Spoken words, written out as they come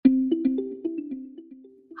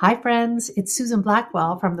Hi, friends. It's Susan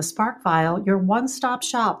Blackwell from The Spark File, your one-stop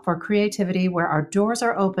shop for creativity where our doors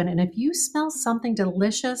are open. And if you smell something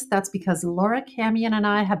delicious, that's because Laura Camion and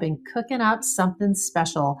I have been cooking up something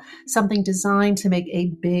special, something designed to make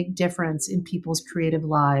a big difference in people's creative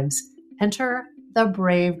lives. Enter The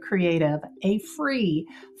Brave Creative, a free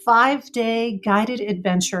 5-day guided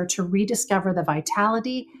adventure to rediscover the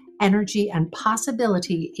vitality, energy, and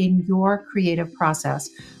possibility in your creative process.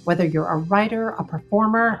 Whether you're a writer, a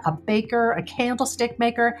performer, a baker, a candlestick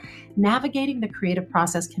maker, navigating the creative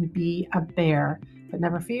process can be a bear. But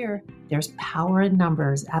never fear, there's power in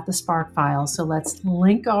numbers at the Spark File. So let's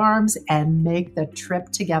link arms and make the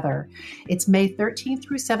trip together. It's May 13th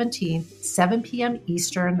through 17th, 7 p.m.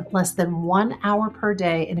 Eastern, less than 1 hour per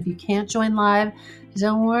day. And if you can't join live,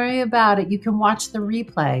 don't worry about it. You can watch the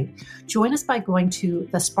replay. Join us by going to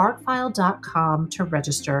thesparkfile.com to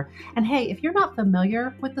register. And hey, if you're not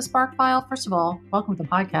familiar with the Spark File, first of all, welcome to the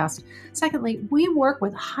podcast. Secondly, we work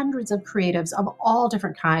with hundreds of creatives of all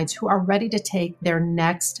different kinds who are ready to take their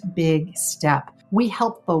next big step. We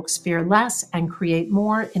help folks fear less and create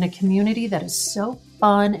more in a community that is so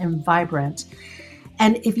fun and vibrant.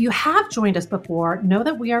 And if you have joined us before, know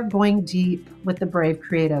that we are going deep with the Brave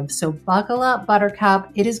Creative. So buckle up, Buttercup.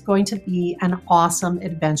 It is going to be an awesome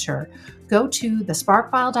adventure. Go to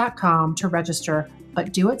thesparkfile.com to register,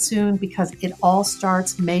 but do it soon because it all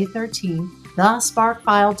starts May 13th.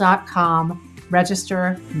 Thesparkfile.com.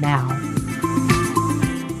 Register now.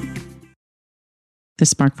 The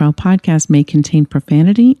Sparkfile podcast may contain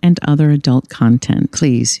profanity and other adult content.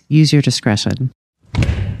 Please use your discretion.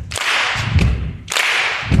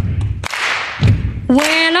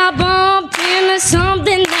 When I bump into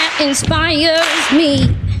something that inspires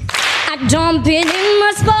me, I dump it in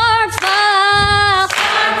my spark file.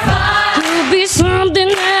 Could be something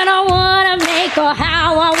that I want to make or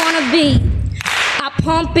how I want to be. I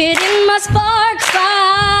pump it in my spark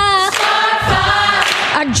file.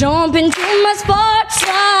 I jump into my spark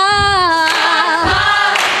file.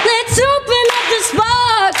 Let's open up the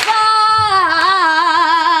spark file.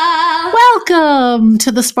 Welcome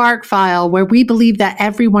to the Spark File, where we believe that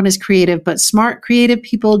everyone is creative, but smart creative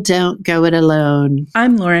people don't go it alone.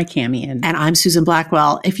 I'm Laura Camion. And I'm Susan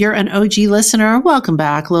Blackwell. If you're an OG listener, welcome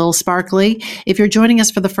back, Lil Sparkly. If you're joining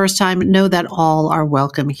us for the first time, know that all are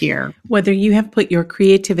welcome here. Whether you have put your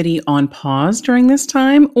creativity on pause during this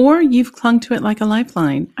time or you've clung to it like a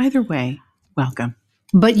lifeline, either way, welcome.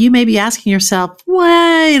 But you may be asking yourself,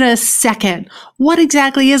 wait a second, what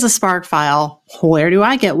exactly is a Spark File? Where do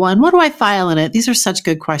I get one? What do I file in it? These are such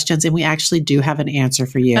good questions, and we actually do have an answer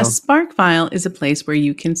for you. A Spark File is a place where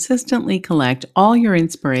you consistently collect all your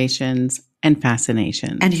inspirations and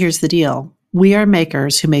fascinations. And here's the deal. We are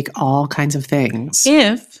makers who make all kinds of things.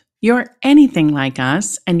 If you're anything like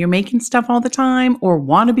us and you're making stuff all the time or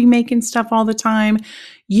want to be making stuff all the time,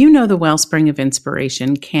 you know the wellspring of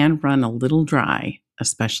inspiration can run a little dry,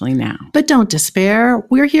 especially now. But don't despair.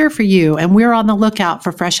 We're here for you, and we're on the lookout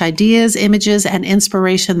for fresh ideas, images, and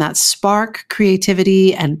inspiration that spark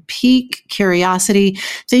creativity and pique curiosity,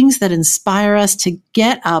 things that inspire us to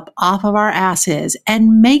get up off of our asses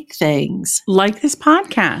and make things. Like this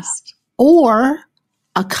podcast. Or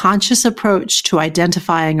a conscious approach to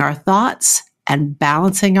identifying our thoughts and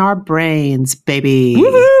balancing our brains, baby.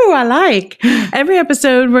 Woohoo, I like. Every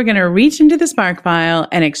episode, we're going to reach into the Spark File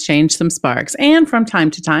and exchange some sparks. And from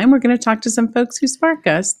time to time, we're going to talk to some folks who spark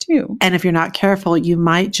us too. And if you're not careful, you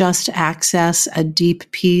might just access a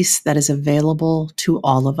deep piece that is available to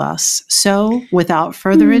all of us. So without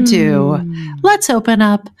further ado, let's open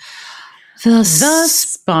up the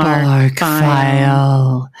Spark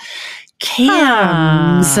File.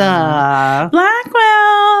 Kamsa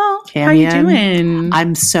Blackwell. Camion, How are you doing?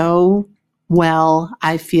 I'm so well.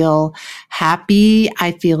 I feel happy.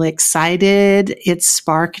 I feel excited. It's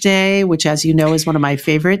Spark Day, which, as you know, is one of my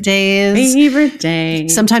favorite days. Favorite day.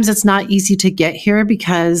 Sometimes it's not easy to get here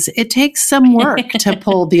because it takes some work to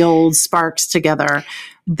pull the old sparks together.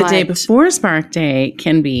 The day before Spark Day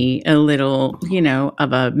can be a little,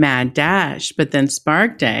 of a mad dash, but then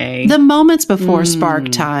Spark Day. The moments before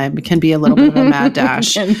Spark time can be a little bit of a mad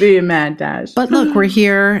dash. Can be a mad dash. But look, we're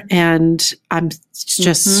here, and I'm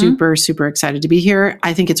just super, super excited to be here.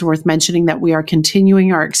 I think it's worth mentioning that we are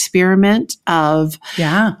continuing our experiment of,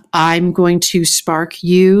 I'm going to spark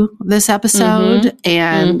you this episode,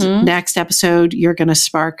 and next episode, you're going to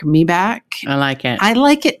spark me back. I like it. I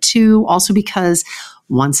like it too, also because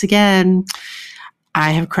once again,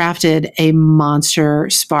 I have crafted a monster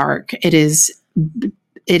spark. It is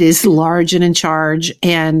large and in charge,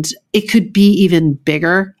 and it could be even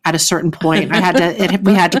bigger at a certain point.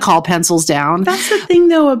 We had to call pencils down. That's the thing,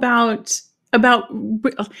 though, about about,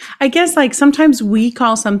 I guess, like sometimes we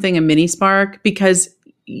call something a mini spark because,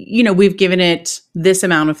 we've given it this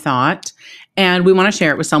amount of thought and we want to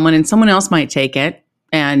share it with someone, and someone else might take it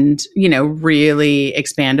and, really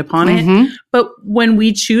expand upon it. But when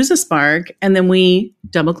we choose a spark and then we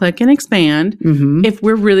double click and expand, if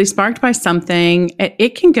we're really sparked by something,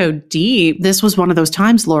 it can go deep. This was one of those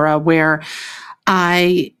times, Laura, where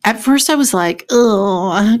at first I was like, oh,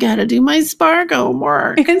 I got to do my spark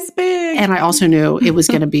homework. It's big. And I also knew it was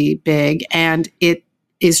going to be big. And it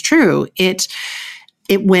is true. It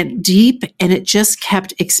went deep and it just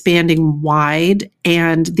kept expanding wide,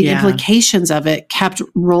 and the implications of it kept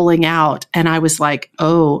rolling out. And I was like,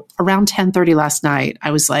 oh, around 10:30 last night,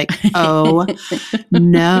 I was like, oh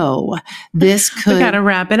no, this could. We got to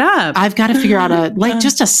wrap it up. I've got to figure out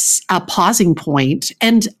just a pausing point.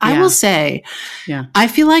 And I will say, I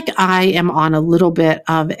feel like I am on a little bit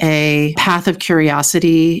of a path of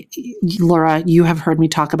curiosity. Laura, you have heard me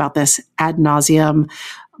talk about this ad nauseum.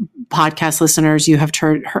 Podcast listeners, you've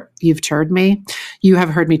heard me. You have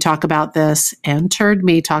heard me talk about this and heard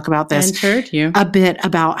me talk about this and heard you a bit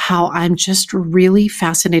about how I'm just really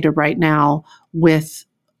fascinated right now with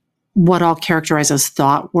what I'll characterize as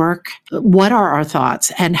thought work. What are our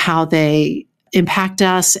thoughts and how they impact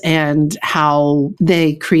us and how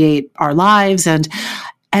they create our lives. And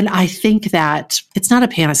I think that it's not a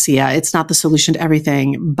panacea. It's not the solution to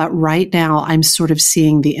everything. But right now, I'm sort of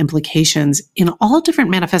seeing the implications in all different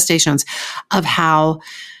manifestations of how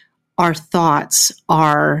our thoughts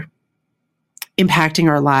are impacting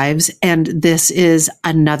our lives. And this is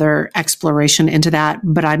another exploration into that.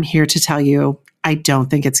 But I'm here to tell you, I don't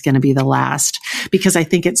think it's going to be the last, because I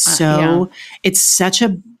think it's it's such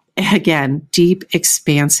a, again, deep,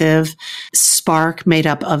 expansive spark made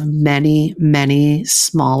up of many, many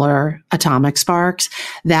smaller atomic sparks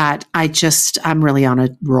that I'm really on a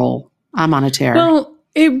roll. I'm on a tear. Well,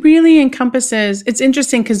 it really encompasses, it's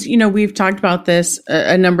interesting because, we've talked about this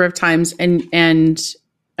a number of times, and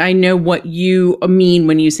I know what you mean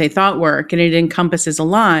when you say thought work, and it encompasses a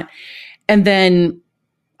lot. And then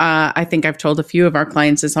I think I've told a few of our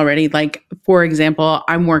clients this already. Like, for example,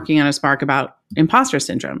 I'm working on a spark about imposter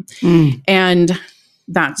syndrome. And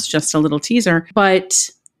that's just a little teaser, but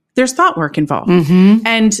there's thought work involved.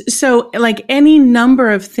 And so like any number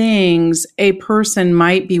of things a person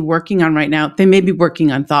might be working on right now, they may be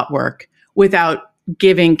working on thought work without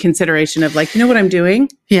giving consideration of like, what I'm doing?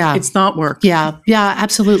 Yeah. It's thought work. Yeah. Yeah,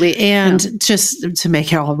 absolutely. And just to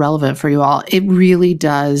make it all relevant for you all, it really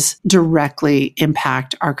does directly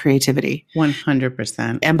impact our creativity.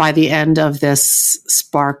 100%. And by the end of this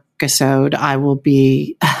Sparkisode, I will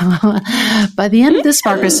be,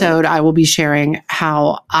 sharing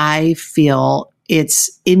how I feel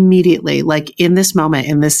it's immediately, like in this moment,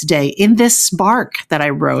 in this day, in this spark that I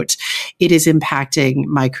wrote, it is impacting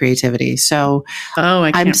my creativity. So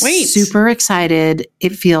I can't wait. Super excited.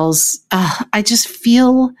 It feels, I just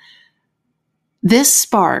feel this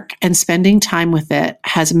spark, and spending time with it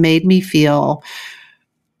has made me feel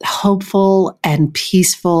hopeful and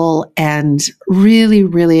peaceful and really,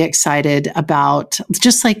 really excited about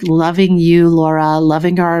just like loving you, Laura,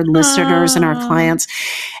 loving our listeners and our clients,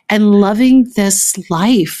 and loving this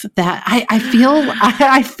life that I feel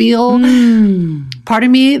part of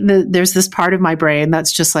me, there's this part of my brain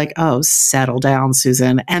that's just like, oh, settle down,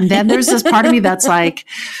 Susan. And then there's this part of me that's like,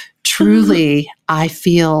 truly, I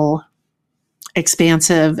feel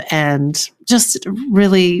expansive and just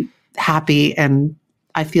really happy, and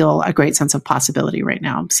I feel a great sense of possibility right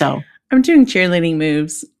now. So I'm doing cheerleading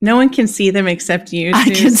moves. No one can see them except you. I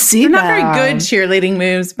can see them. They're not very good cheerleading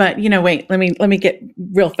moves, but wait, let me get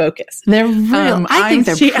real focused. They're real. I think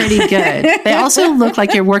they're pretty good. They also look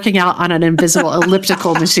like you're working out on an invisible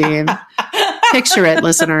elliptical machine. Picture it,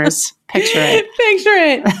 listeners. Picture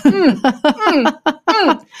it.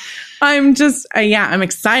 I'm just, I'm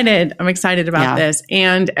excited. I'm excited about this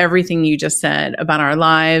and everything you just said about our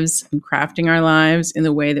lives and crafting our lives in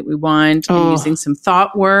the way that we want and using some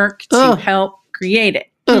thought work to help create it.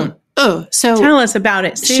 So tell us about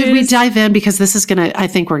it, Suze. Should we dive in? Because this is I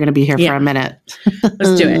think we're going to be here for a minute.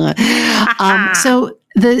 Let's do it. So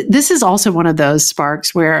this is also one of those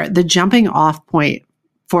sparks where the jumping off point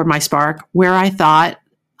for my spark, where I thought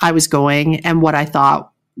I was going and what I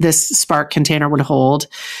thought this spark container would hold,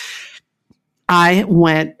 I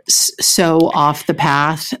went so off the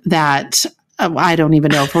path that I don't even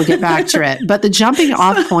know if we'll get back to it. But the jumping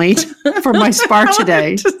off point for my spark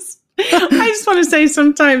today. I just want to say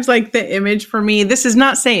sometimes like the image for me, this is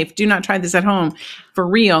not safe. Do not try this at home for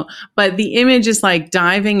real. But the image is like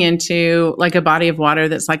diving into like a body of water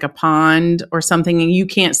that's like a pond or something and you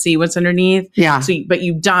can't see what's underneath. Yeah. So, but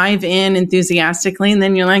you dive in enthusiastically and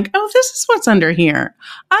then you're like, oh, this is what's under here.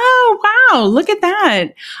 Oh, wow. Look at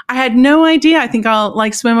that. I had no idea. I think I'll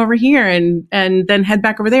like swim over here and then head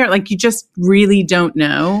back over there. Like you just really don't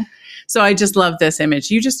know. So I just love this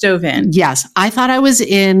image. You just dove in. Yes. I thought I was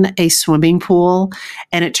in a swimming pool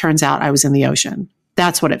and it turns out I was in the ocean.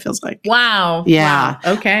 That's what it feels like. Wow. Yeah.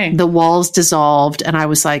 Wow. Okay. The walls dissolved and I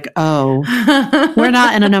was like, oh, we're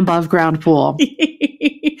not in an above ground pool.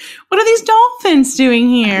 What are these dolphins doing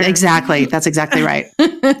here? Exactly. That's exactly right.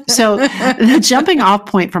 So the jumping off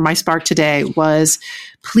point for my spark today was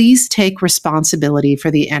please take responsibility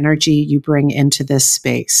for the energy you bring into this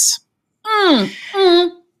space.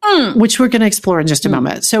 Which we're going to explore in just a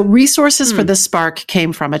moment. So resources for this spark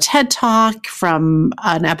came from a TED Talk, from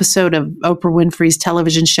an episode of Oprah Winfrey's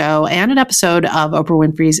television show, and an episode of Oprah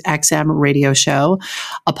Winfrey's XM radio show,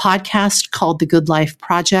 a podcast called The Good Life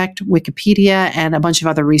Project, Wikipedia, and a bunch of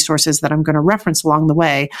other resources that I'm going to reference along the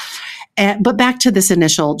way. But back to this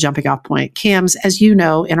initial jumping off point. Cams, as you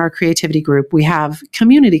know, in our creativity group, we have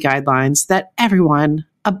community guidelines that everyone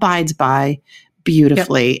abides by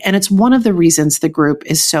beautifully. Yep. And it's one of the reasons the group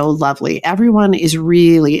is so lovely. Everyone is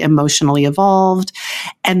really emotionally evolved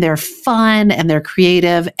and they're fun and they're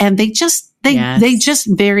creative and they just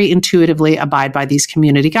very intuitively abide by these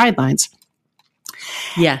community guidelines.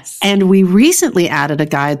 Yes. And we recently added a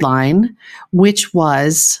guideline, which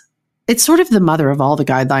was, it's sort of the mother of all the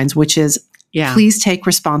guidelines, which is please take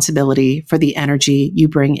responsibility for the energy you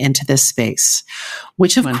bring into this space,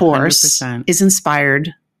 which of 100%. Course is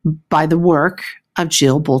inspired by the work of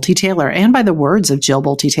Jill Bolte Taylor and by the words of Jill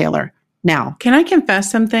Bolte Taylor. Now, can I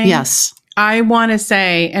confess something? Yes. I want to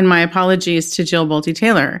say, and my apologies to Jill Bolte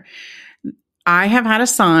Taylor, I have had a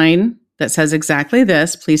sign that says exactly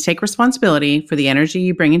this: please take responsibility for the energy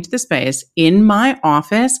you bring into the space in my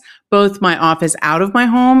office, both my office out of my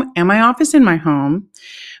home and my office in my home,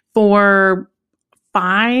 for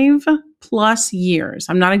 5+ years.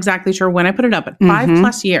 I'm not exactly sure when I put it up, but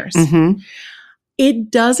 5+ years.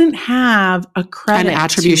 It doesn't have a credit, an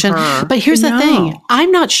attribution. To her. But here's the thing.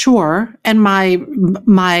 I'm not sure. And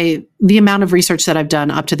the amount of research that I've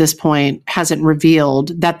done up to this point hasn't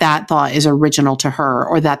revealed that thought is original to her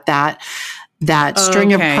or that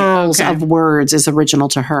string of pearls of words is original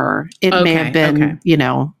to her. It may have been,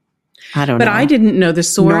 I don't know. But I didn't know the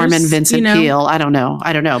source. Norman Vincent Peale. I don't know.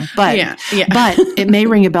 But, but it may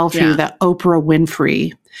ring a bell for you that Oprah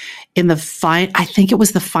Winfrey, in I think it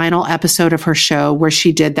was the final episode of her show where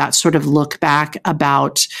she did that sort of look back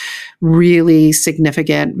about really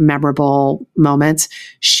significant, memorable moments.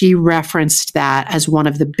 She referenced that as one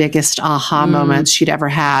of the biggest aha moments she'd ever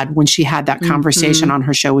had when she had that conversation on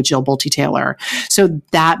her show with Jill Bolte Taylor. So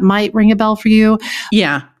that might ring a bell for you.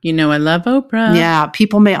 Yeah. I love Oprah. Yeah.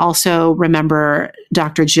 People may also remember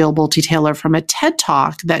Dr. Jill Bolte Taylor from a TED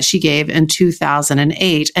Talk that she gave in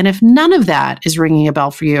 2008. And if none of that is ringing a bell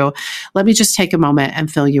for you, let me just take a moment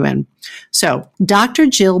and fill you in. So Dr.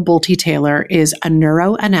 Jill Bolte Taylor is a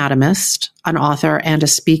neuroanatomist, an author, and a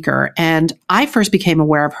speaker. And I first became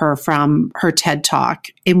aware of her from her TED Talk,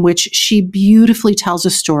 in which she beautifully tells a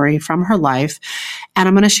story from her life. And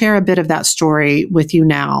I'm going to share a bit of that story with you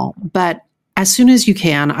now. But as soon as you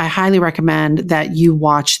can, I highly recommend that you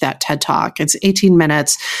watch that TED Talk. It's 18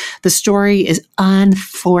 minutes. The story is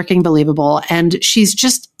unforking believable. And she's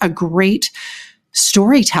just a great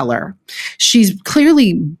storyteller. She's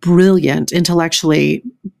clearly brilliant intellectually.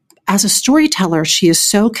 As a storyteller, she is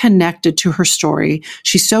so connected to her story.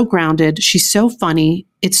 She's so grounded. She's so funny.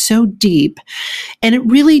 It's so deep. And it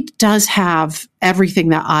really does have everything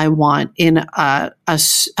that I want in a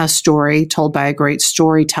story told by a great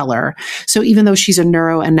storyteller. So even though she's a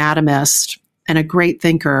neuroanatomist and a great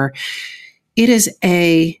thinker, it is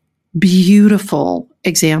a beautiful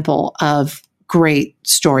example of great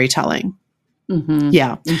storytelling.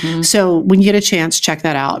 Yeah. So when you get a chance, check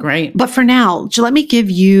that out. Great. But for now, let me give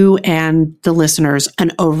you and the listeners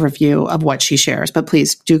an overview of what she shares. But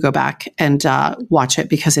please do go back and watch it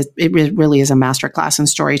because it really is a masterclass in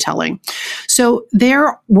storytelling. So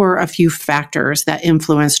there were a few factors that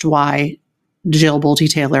influenced why Jill Bolte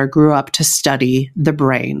Taylor grew up to study the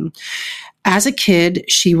brain. As a kid,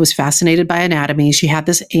 she was fascinated by anatomy. She had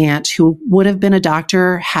this aunt who would have been a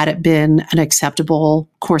doctor had it been an acceptable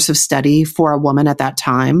course of study for a woman at that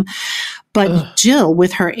time. But Jill,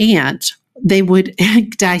 with her aunt, they would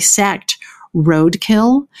dissect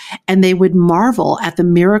roadkill, and they would marvel at the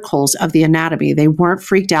miracles of the anatomy. They weren't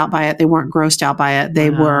freaked out by it. They weren't grossed out by it. They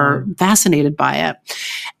were fascinated by it.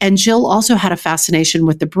 And Jill also had a fascination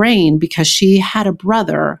with the brain because she had a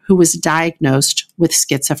brother who was diagnosed with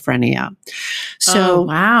schizophrenia. So,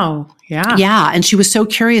 wow. Yeah. Yeah. And she was so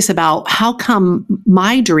curious about how come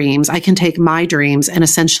I can take my dreams and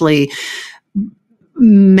essentially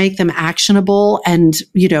make them actionable and,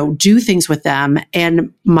 do things with them.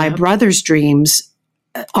 And my brother's dreams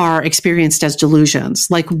are experienced as delusions.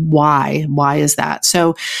 Like, why? Why is that?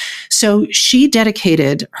 So she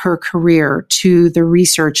dedicated her career to the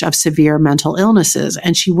research of severe mental illnesses.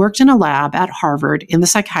 And she worked in a lab at Harvard in the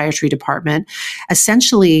psychiatry department,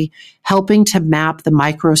 essentially helping to map the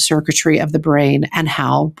microcircuitry of the brain and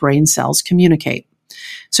how brain cells communicate.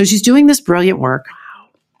 So she's doing this brilliant work.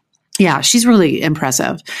 Yeah, she's really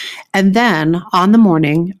impressive. And then on the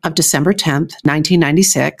morning of December 10th,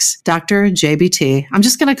 1996, Dr. JBT, I'm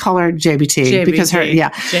just going to call her JBT because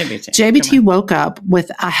JBT woke up with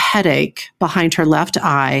a headache behind her left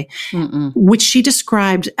eye, which she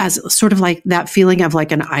described as sort of like that feeling of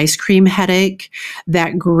like an ice cream headache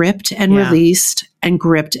that gripped and released and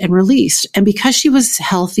gripped and released. And because she was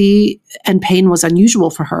healthy and pain was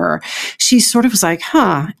unusual for her, she sort of was like,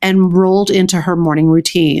 and rolled into her morning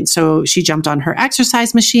routine. So she jumped on her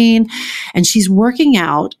exercise machine and she's working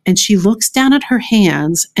out and she looks down at her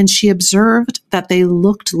hands and she observed that they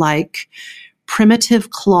looked like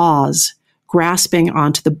primitive claws grasping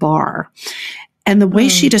onto the bar. And the way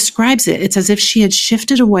she describes it, it's as if she had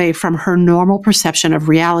shifted away from her normal perception of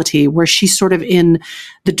reality, where she's sort of in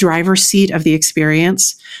the driver's seat of the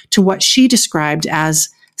experience, to what she described as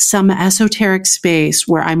some esoteric space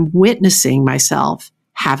where I'm witnessing myself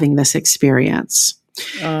having this experience.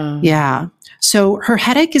 Yeah. So her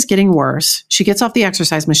headache is getting worse. She gets off the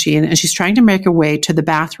exercise machine and she's trying to make her way to the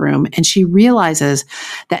bathroom, and she realizes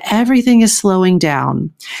that everything is slowing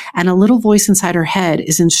down and a little voice inside her head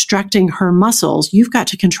is instructing her muscles, you've got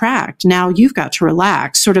to contract. Now you've got to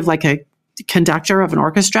relax, sort of like a conductor of an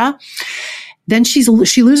orchestra. Then she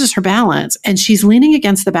loses her balance and she's leaning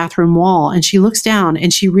against the bathroom wall and she looks down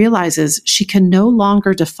and she realizes she can no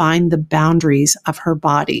longer define the boundaries of her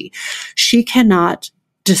body. She cannot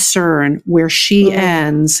discern where she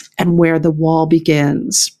ends and where the wall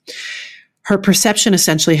begins. Her perception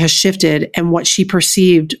essentially has shifted, and what she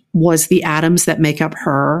perceived was the atoms that make up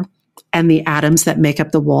her and the atoms that make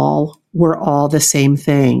up the wall were all the same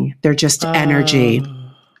thing. They're just energy.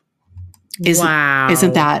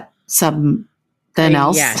 Isn't that something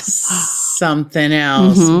else? Yes, something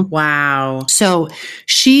else. Wow. So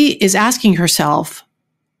she is asking herself,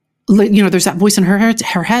 there's that voice in her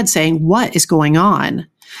head saying, what is going on?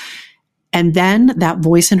 And then that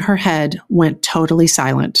voice in her head went totally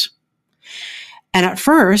silent. And at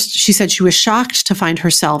first, she said she was shocked to find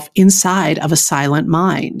herself inside of a silent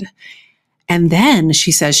mind. And then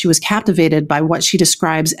she says she was captivated by what she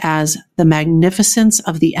describes as the magnificence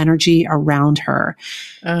of the energy around her.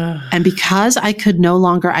 And because I could no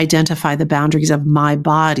longer identify the boundaries of my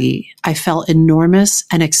body, I felt enormous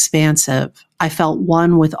and expansive. I felt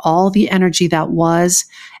one with all the energy that was,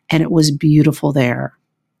 and it was beautiful there.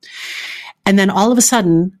 And then all of a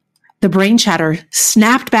sudden, the brain chatter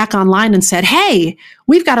snapped back online and said, hey,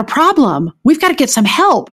 we've got a problem. We've got to get some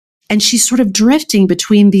help. And she's sort of drifting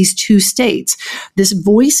between these two states, this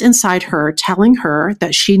voice inside her telling her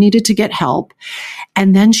that she needed to get help,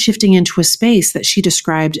 and then shifting into a space that she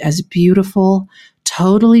described as beautiful,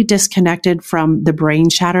 totally disconnected from the brain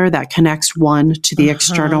chatter that connects one to the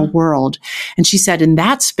external world. And she said in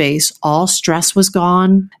that space, all stress was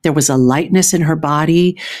gone. There was a lightness in her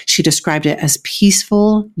body. She described it as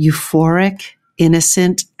peaceful, euphoric,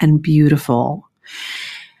 innocent, and beautiful.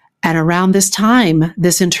 And around this time,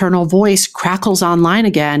 this internal voice crackles online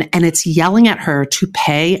again, and it's yelling at her to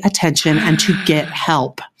pay attention and to get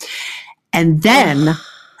help. And then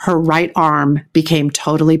her right arm became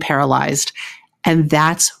totally paralyzed. And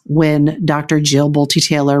that's when Dr. Jill Bolte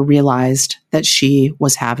Taylor realized that she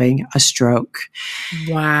was having a stroke.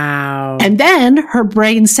 Wow. And then her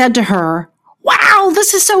brain said to her, wow,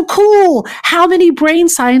 this is so cool. How many brain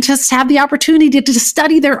scientists have the opportunity to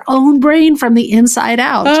study their own brain from the inside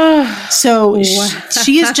out? So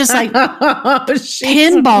she is just like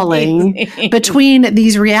pinballing between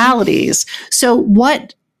these realities. So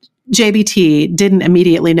what JBT didn't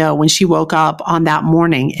immediately know when she woke up on that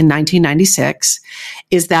morning in 1996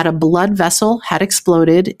 is that a blood vessel had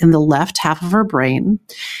exploded in the left half of her brain.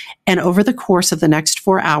 And over the course of the next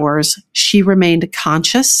 4 hours, she remained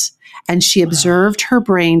conscious and she observed her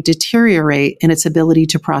brain deteriorate in its ability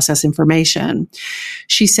to process information.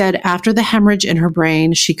 She said after the hemorrhage in her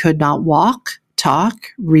brain, she could not walk, talk,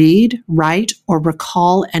 read, write, or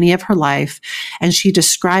recall any of her life. And she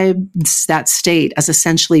describes that state as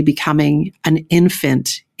essentially becoming an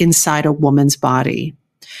infant inside a woman's body.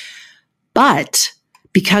 But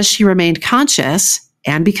because she remained conscious,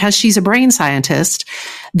 and because she's a brain scientist,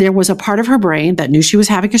 there was a part of her brain that knew she was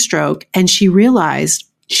having a stroke, and she realized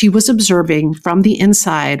she was observing from the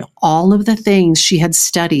inside all of the things she had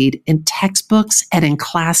studied in textbooks and in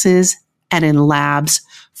classes and in labs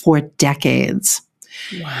for decades.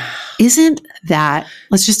 Wow. Isn't that,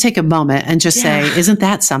 let's just take a moment and just say, isn't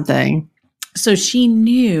that something? So she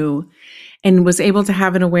knew and was able to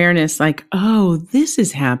have an awareness like, oh, this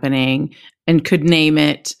is happening, and could name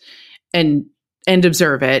it and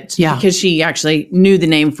observe it, because she actually knew the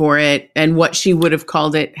name for it and what she would have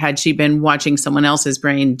called it had she been watching someone else's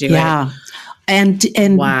brain do it.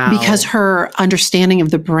 And wow. Because her understanding of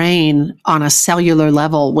the brain on a cellular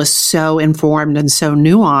level was so informed and so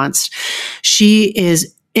nuanced,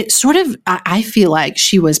 I feel like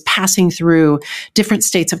she was passing through different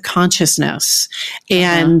states of consciousness,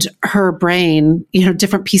 and her brain,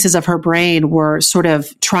 different pieces of her brain were sort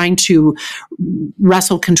of trying to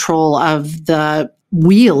wrestle control of the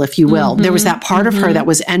wheel, if you will. There was that part of her that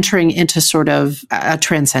was entering into sort of a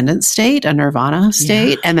transcendent state, a nirvana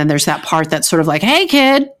state. And then there's that part that's sort of like, hey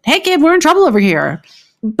kid, we're in trouble over here.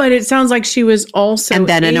 But it sounds like she was also and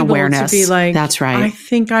then an able awareness to be like, that's right. I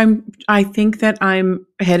think that I'm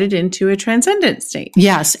headed into a transcendent state.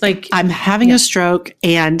 Yes. Like I'm having a stroke,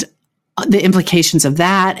 and the implications of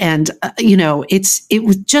that. And,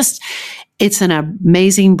 it's an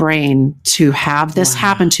amazing brain to have this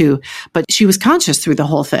happen to, but she was conscious through the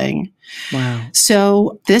whole thing. Wow.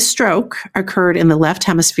 So this stroke occurred in the left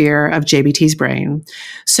hemisphere of JBT's brain.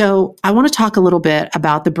 So I want to talk a little bit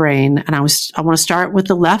about the brain, and I want to start with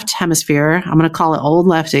the left hemisphere. I'm going to call it Old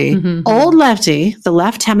Lefty. Old Lefty, the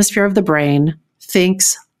left hemisphere of the brain,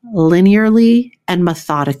 thinks linearly and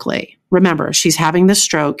methodically. Remember, she's having this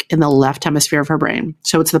stroke in the left hemisphere of her brain.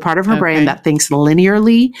 So it's the part of her brain that thinks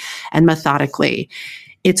linearly and methodically.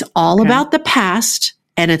 It's all about the past,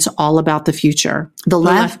 and it's all about the future. The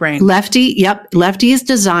left brain. Lefty is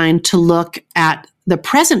designed to look at the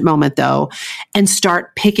present moment, though, and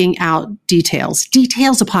start picking out details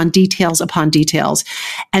upon details upon details.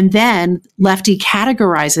 And then lefty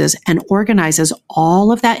categorizes and organizes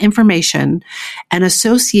all of that information and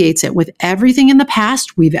associates it with everything in the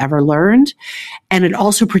past we've ever learned. And it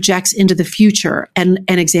also projects into the future and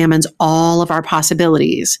examines all of our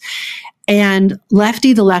possibilities. And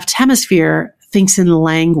lefty, the left hemisphere, thinks in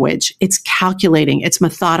language. It's calculating, it's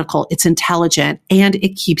methodical, it's intelligent, and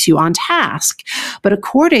it keeps you on task. But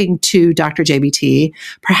according to Dr. JBT,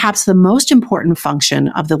 perhaps the most important function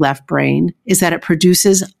of the left brain is that it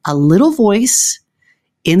produces a little voice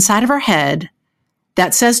inside of our head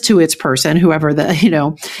that says to its person, whoever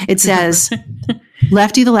it says,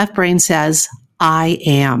 lefty, the left brain says, I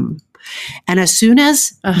am. And as soon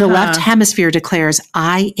as the left hemisphere declares,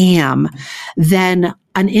 I am, then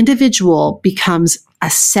an individual becomes a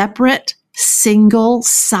separate, single,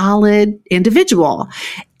 solid individual,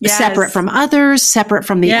 separate from others, separate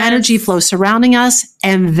from the energy flow surrounding us.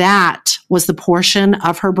 And that was the portion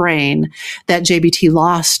of her brain that JBT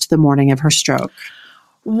lost the morning of her stroke.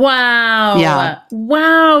 Wow. Yeah.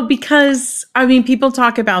 Wow. Because people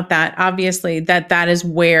talk about that, obviously, that is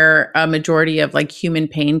where a majority of human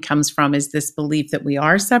pain comes from, is this belief that we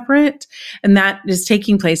are separate. And that is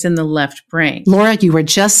taking place in the left brain. Laura, you were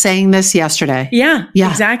just saying this yesterday. Yeah,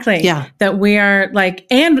 exactly. Yeah. That we are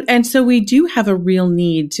and so we do have a real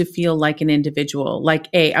need to feel like an individual.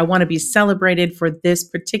 I want to be celebrated for this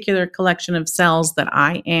particular collection of cells that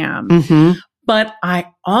I am. Mm-hmm. But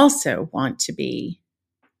I also want to be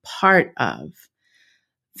part of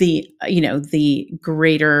the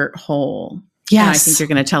greater whole. Yes. And I think you're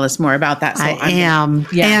going to tell us more about that. So I am.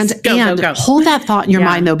 Yes. And Go. Hold that thought in your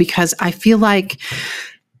mind, though, because I feel like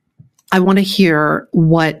I want to hear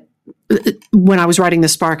when I was writing the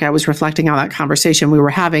Spark, I was reflecting on that conversation we were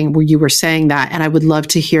having where you were saying that, and I would love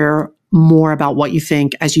to hear more about what you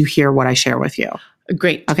think as you hear what I share with you.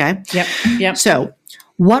 Great. Okay. Yep. So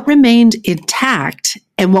what remained intact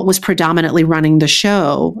and what was predominantly running the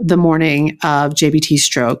show the morning of JBT's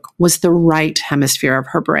stroke was the right hemisphere of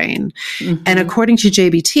her brain. Mm-hmm. And according to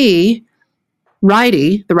JBT,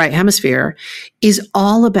 righty, the right hemisphere, is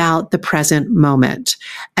all about the present moment.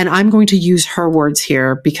 And I'm going to use her words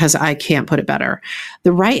here because I can't put it better.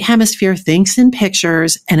 The right hemisphere thinks in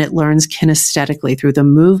pictures and it learns kinesthetically through the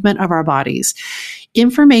movement of our bodies.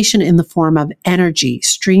 Information in the form of energy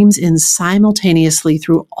streams in simultaneously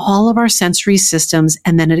through all of our sensory systems,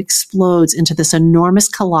 and then it explodes into this enormous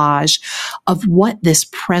collage of what this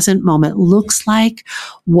present moment looks like,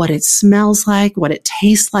 what it smells like, what it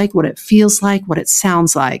tastes like, what it feels like, what it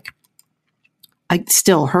sounds like.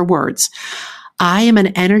 Still, her words. I am an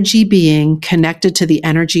energy being connected to the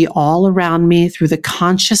energy all around me through the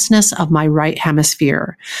consciousness of my right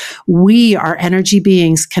hemisphere. We are energy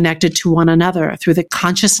beings connected to one another through the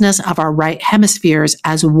consciousness of our right hemispheres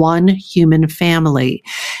as one human family.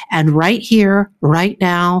 And right here, right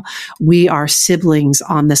now, we are siblings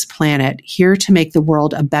on this planet, here to make the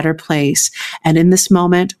world a better place. And in this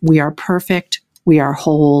moment, we are perfect, we are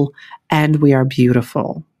whole, and we are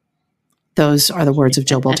beautiful. Those are the words of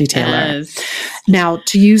Jill Bolte Taylor. Yes. Now,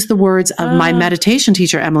 to use the words of my meditation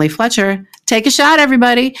teacher, Emily Fletcher, take a shot,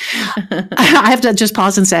 everybody. I have to just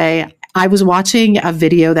pause and say, I was watching a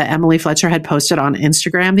video that Emily Fletcher had posted on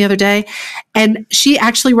Instagram the other day, and she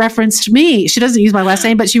actually referenced me. She doesn't use my last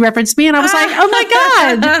name, but she referenced me, and I was like, oh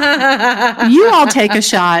my God, you all take a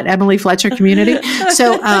shot, Emily Fletcher community.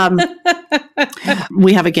 So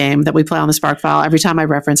we have a game that we play on the Spark File. Every time I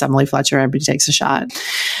reference Emily Fletcher, everybody takes a shot.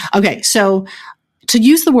 Okay, so to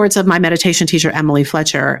use the words of my meditation teacher, Emily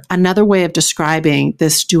Fletcher, another way of describing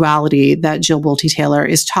this duality that Jill Bolte Taylor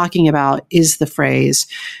is talking about is the phrase,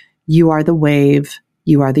 you are the wave,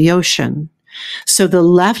 you are the ocean. So the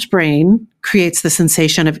left brain creates the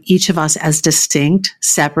sensation of each of us as distinct,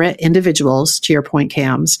 separate individuals, to your point,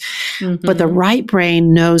 Cams. Mm-hmm. But the right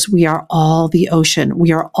brain knows we are all the ocean.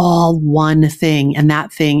 We are all one thing, and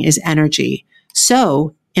that thing is energy.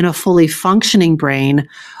 So in a fully functioning brain,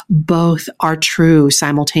 both are true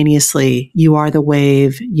simultaneously. You are the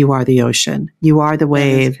wave, you are the ocean. You are the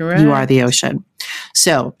wave, you are the ocean.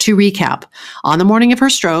 So to recap, on the morning of her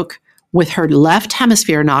stroke, with her left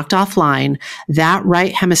hemisphere knocked offline, that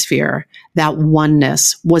right hemisphere, that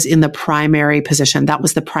oneness was in the primary position. That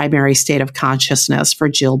was the primary state of consciousness for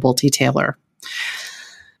Jill Bolte Taylor.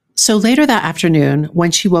 So later that afternoon,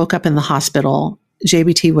 when she woke up in the hospital,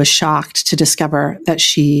 JBT was shocked to discover that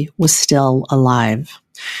she was still alive.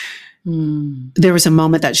 There was a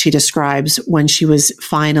moment that she describes when she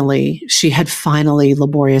had finally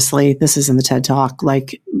laboriously, this is in the TED Talk,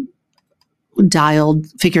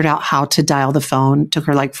 figured out how to dial the phone. Took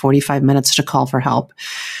her 45 minutes to call for help.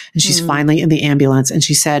 And she's finally in the ambulance. And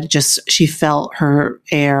she said she felt her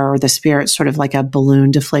air or the spirit sort of like a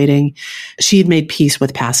balloon deflating. She had made peace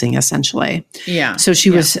with passing, essentially. Yeah. So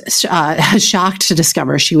she was shocked to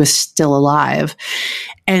discover she was still alive.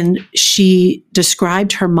 And she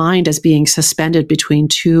described her mind as being suspended between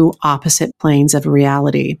two opposite planes of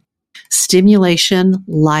reality. Stimulation,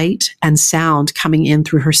 light, and sound coming in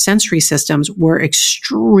through her sensory systems were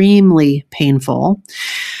extremely painful.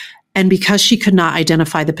 And because she could not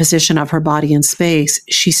identify the position of her body in space,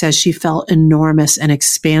 she says she felt enormous and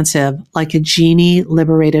expansive, like a genie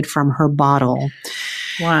liberated from her bottle.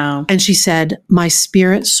 Wow. And she said, my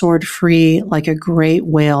spirit soared free like a great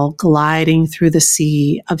whale gliding through the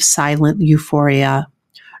sea of silent euphoria.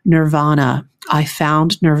 Nirvana. I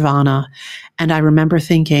found nirvana. And I remember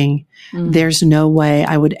thinking, there's no way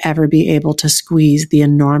I would ever be able to squeeze the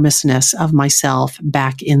enormousness of myself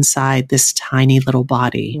back inside this tiny little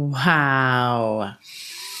body. Wow.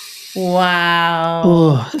 Wow.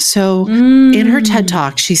 Oh, so in her TED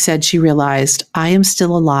Talk, she said she realized, I am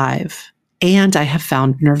still alive and I have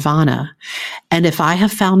found nirvana. And if I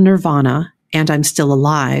have found nirvana and I'm still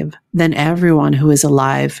alive, then everyone who is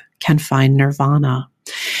alive can find nirvana.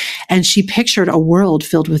 And she pictured a world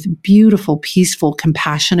filled with beautiful, peaceful,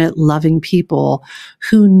 compassionate, loving people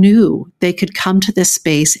who knew they could come to this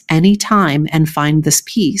space anytime and find this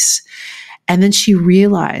peace. And then she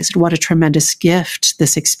realized what a tremendous gift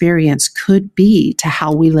this experience could be to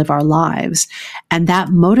how we live our lives. And that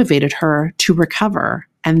motivated her to recover.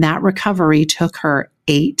 And that recovery took her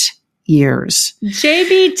 8 years.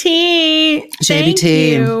 JBT. Thank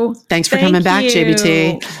you. Thanks for coming back,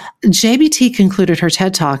 JBT. JBT concluded her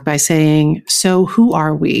TED Talk by saying, so who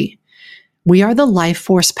are we? We are the life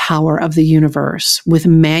force power of the universe with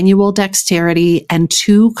manual dexterity and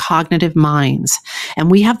 2 cognitive minds.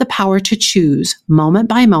 And we have the power to choose moment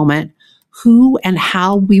by moment who and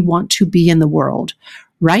how we want to be in the world.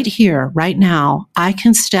 Right here, right now, I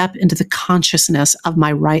can step into the consciousness of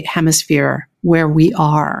my right hemisphere where we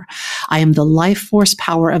are. I am the life force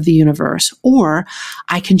power of the universe. Or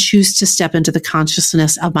I can choose to step into the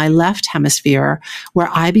consciousness of my left hemisphere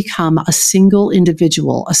where I become a single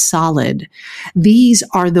individual, a solid. These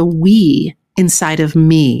are the we inside of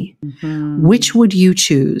me. Mm-hmm. Which would you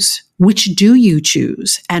choose? Which do you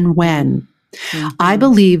choose? And when? I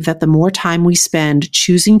believe that the more time we spend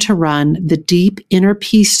choosing to run the deep inner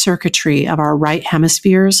peace circuitry of our right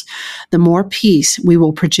hemispheres, the more peace we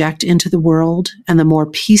will project into the world and the more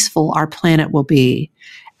peaceful our planet will be.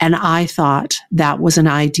 And I thought that was an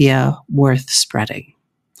idea worth spreading.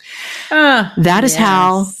 That is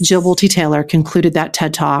how Jill Bolte Taylor concluded that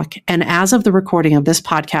TED Talk. And as of the recording of this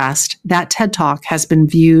podcast, that TED Talk has been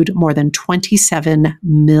viewed more than 27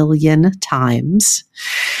 million times.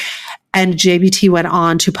 And JBT went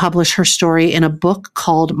on to publish her story in a book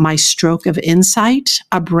called My Stroke of Insight,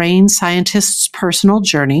 A Brain Scientist's Personal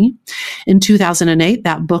Journey. In 2008,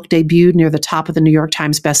 that book debuted near the top of the New York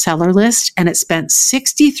Times bestseller list, and it spent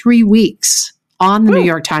 63 weeks on the New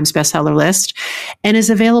York Times bestseller list and is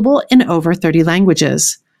available in over 30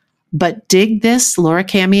 languages. But dig this, Laura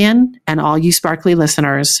Camion and all you sparkly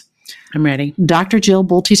listeners. I'm ready. Dr. Jill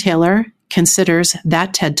Bolte Taylor considers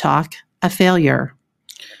that TED Talk a failure.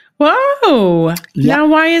 Whoa. Yep. Now,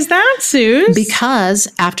 why is that, Suze? Because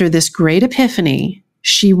after this great epiphany,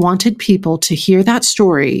 she wanted people to hear that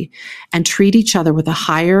story and treat each other with a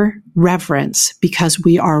higher reverence because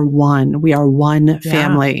we are one. We are one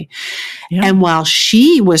family. Yeah. And while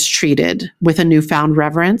she was treated with a newfound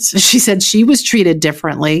reverence, she said she was treated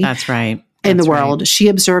differently. That's right. In the world, she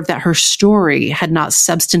observed that her story had not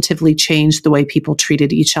substantively changed the way people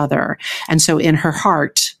treated each other. And so in her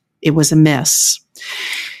heart, it was amiss.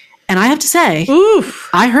 And I have to say,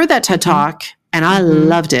 I heard that TED Talk and I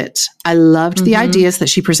loved it. I loved the ideas that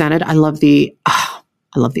she presented. I love the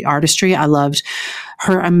artistry. I loved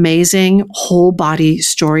her amazing whole body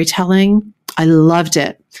storytelling. I loved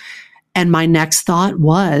it. And my next thought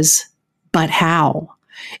was, but how?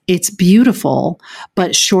 It's beautiful,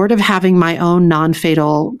 but short of having my own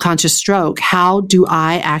non-fatal conscious stroke, how do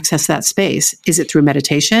I access that space? Is it through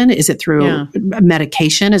meditation? Is it through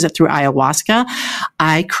medication? Is it through ayahuasca?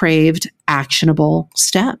 I craved actionable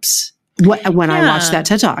steps when I watched that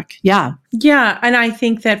TED Talk. Yeah. Yeah. And I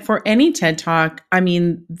think that for any TED Talk, I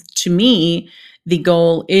mean, to me, the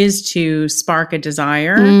goal is to spark a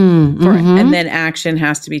desire and then action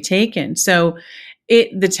has to be taken. So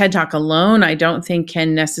the TED Talk alone, I don't think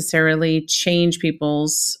can necessarily change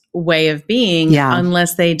people's way of being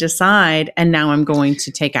unless they decide, and now I'm going to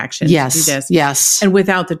take action to do this. Yes. And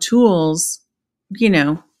without the tools, you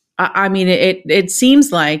know, I mean, it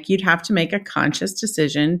seems like you'd have to make a conscious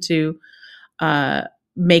decision to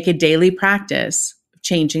make a daily practice of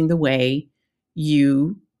changing the way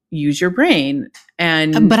you use your brain.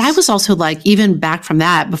 But I was also like, even back from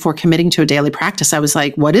that, before committing to a daily practice, I was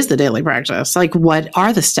like, what is the daily practice? Like, what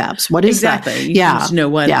are the steps? What is that? You need to know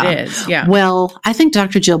what it is. Yeah. Well, I think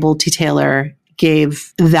Dr. Jill Bolte Taylor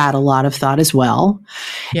gave that a lot of thought as well.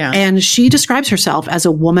 Yeah. And she describes herself as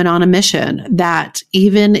a woman on a mission that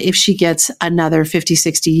even if she gets another 50,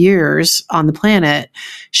 60 years on the planet,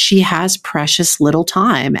 she has precious little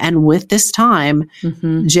time. And with this time,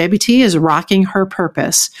 JBT is rocking her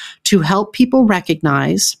purpose to help people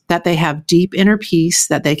recognize that they have deep inner peace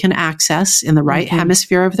that they can access in the right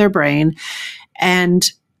hemisphere of their brain.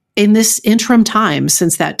 And in this interim time,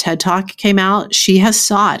 since that TED Talk came out, she has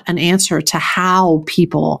sought an answer to how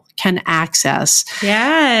people can access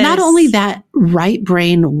not only that right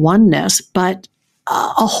brain oneness, but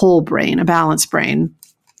a whole brain, a balanced brain.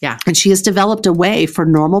 Yeah. And she has developed a way for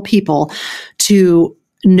normal people to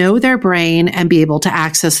know their brain and be able to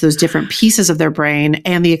access those different pieces of their brain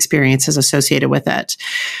and the experiences associated with it.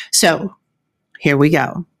 So here we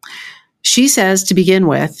go. She says, to begin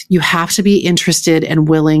with, you have to be interested and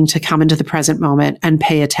willing to come into the present moment and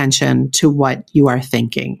pay attention to what you are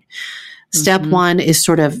thinking. Step one is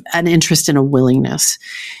sort of an interest and a willingness.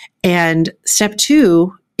 And step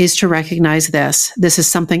two is to recognize this. This is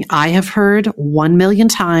something I have heard 1 million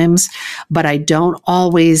times, but I can't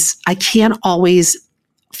always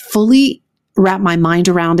fully wrap my mind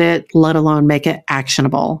around it, let alone make it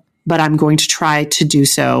actionable. But I'm going to try to do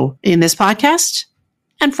so in this podcast.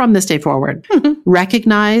 And from this day forward,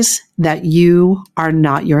 recognize that you are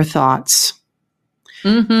not your thoughts.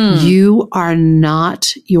 You are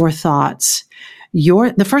not your thoughts.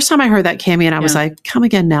 The first time I heard that, Cami, and I was like, come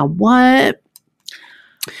again now. What?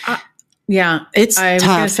 It's I was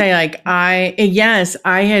going to say, like, I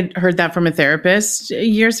had heard that from a therapist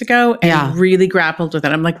years ago and really grappled with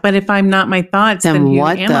it. I'm like, but if I'm not my thoughts, then who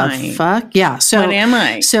what am the I? fuck? Yeah. So what am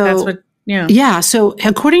I? So that's what. So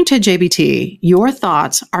according to JBT, your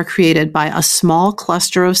thoughts are created by a small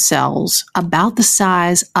cluster of cells about the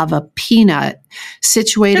size of a peanut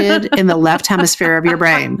situated in the left hemisphere of your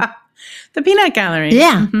brain. The peanut gallery.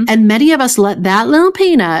 Yeah. And many of us let that little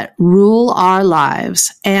peanut rule our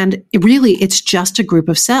lives. And really, it's just a group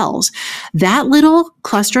of cells. That little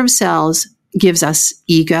cluster of cells gives us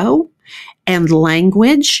ego and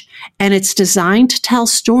language, and it's designed to tell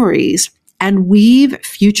stories and weave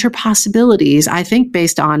future possibilities, I think,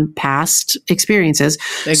 based on past experiences,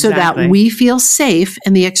 so that we feel safe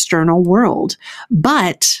in the external world.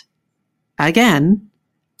 But again,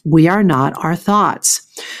 we are not our thoughts.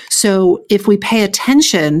 So if we pay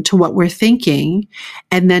attention to what we're thinking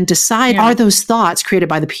and then decide, are those thoughts created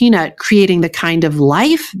by the peanut creating the kind of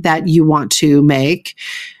life that you want to make,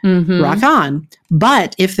 rock on.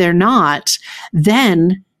 But if they're not,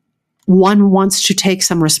 then one wants to take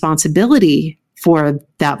some responsibility for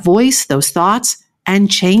that voice, those thoughts, and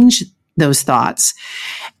change those thoughts.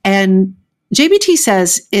 And JBT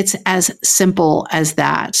says it's as simple as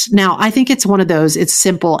that. Now, I think it's one of those, it's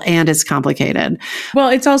simple and it's complicated. Well,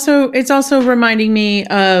 it's also reminding me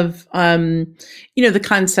of, the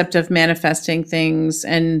concept of manifesting things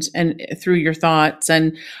and through your thoughts.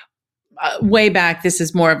 And way back, this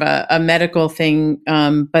is more of a medical thing.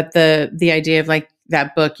 But the idea of like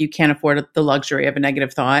that book, You Can't Afford the Luxury of a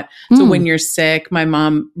Negative Thought. So when you're sick, my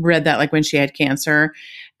mom read that like when she had cancer.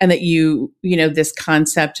 And that this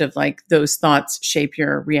concept of like those thoughts shape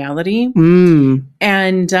your reality.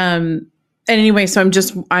 And anyway, so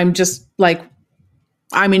I'm just like,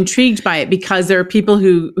 I'm intrigued by it because there are people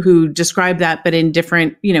who describe that, but in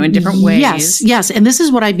different ways. Yes. And this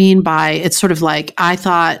is what I mean by, it's sort of like, I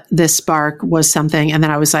thought this spark was something. And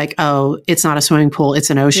then I was like, oh, it's not a swimming pool, it's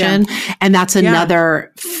an ocean. Yeah. And that's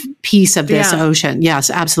another piece of this ocean. Yes,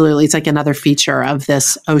 absolutely. It's like another feature of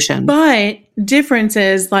this ocean. But difference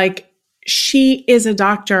is like, she is a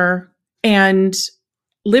doctor and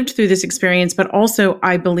lived through this experience, but also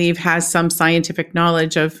I believe has some scientific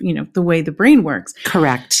knowledge of, the way the brain works.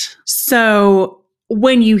 Correct. So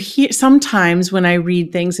when you hear, sometimes when I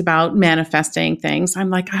read things about manifesting things,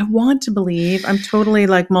 I'm like, I want to believe. I'm totally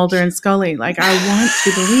like Mulder and Scully. Like I want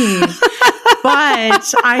to believe,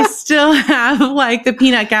 but I still have like the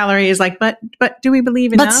peanut gallery is like, but do we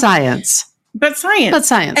believe enough? But science.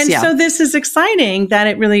 And so this is exciting that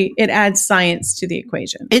it adds science to the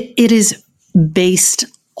equation. It is based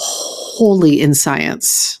wholly in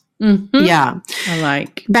science. Yeah. I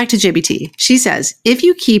like. Back to JBT. She says, if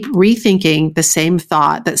you keep rethinking the same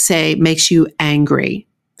thought that, say, makes you angry,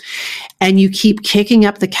 and you keep kicking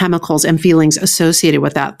up the chemicals and feelings associated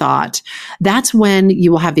with that thought, that's when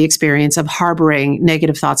you will have the experience of harboring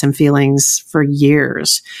negative thoughts and feelings for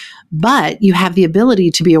years. But you have the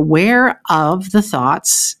ability to be aware of the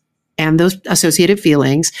thoughts and those associated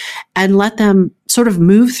feelings and let them sort of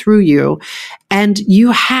move through you. And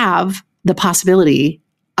you have the possibility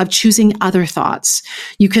of choosing other thoughts.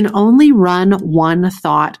 You can only run one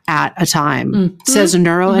thought at a time, says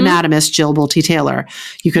neuroanatomist Jill Bolte Taylor.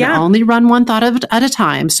 You can only run one thought at a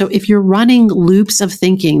time. So if you're running loops of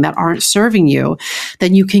thinking that aren't serving you,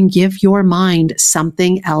 then you can give your mind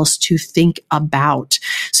something else to think about.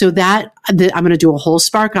 So that, I'm going to do a whole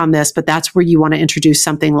spark on this, but that's where you want to introduce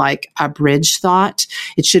something like a bridge thought.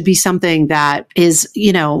 It should be something that is,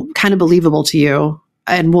 kind of believable to you.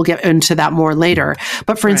 And we'll get into that more later.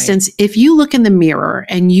 But for instance, if you look in the mirror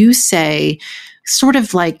and you say sort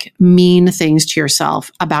of like mean things to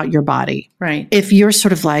yourself about your body, right? If you're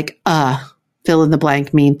sort of like, fill in the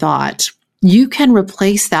blank mean thought, you can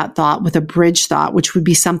replace that thought with a bridge thought, which would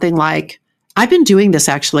be something like, I've been doing this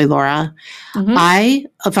actually, Laura.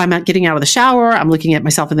 If I'm not getting out of the shower, I'm looking at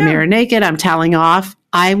myself in the mirror naked, I'm toweling off,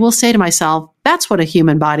 I will say to myself, that's what a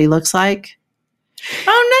human body looks like.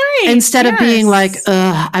 Oh, nice. Instead of being like,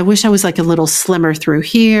 I wish I was like a little slimmer through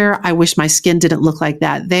here. I wish my skin didn't look like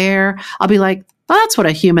that there. I'll be like, well, that's what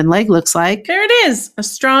a human leg looks like. There it is. A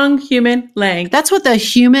strong human leg. That's what the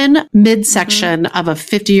human midsection of a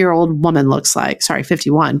 50-year-old woman looks like. Sorry,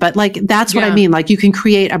 51. But like, that's what I mean. Like you can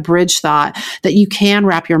create a bridge thought that you can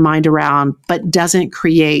wrap your mind around, but doesn't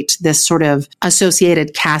create this sort of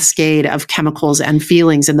associated cascade of chemicals and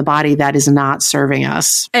feelings in the body that is not serving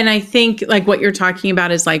us. And I think like what you're talking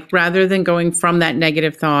about is like, rather than going from that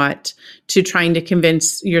negative thought to trying to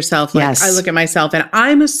convince yourself, like I look at myself and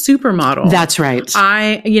I'm a supermodel. That's right.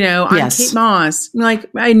 I'm Kate Moss. Like,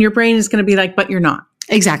 and your brain is going to be like, but you're not.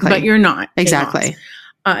 Exactly. But you're not. Exactly.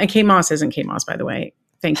 And Kate Moss isn't Kate Moss, by the way.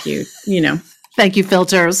 Thank you. Thank you,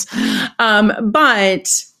 filters.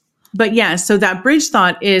 But yeah, so that bridge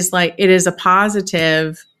thought is like, it is a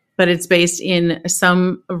positive, but it's based in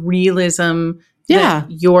some realism that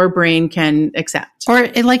your brain can accept. Or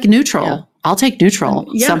like neutral. Yeah. I'll take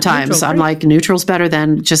neutral sometimes. Neutral, I'm like, neutral's better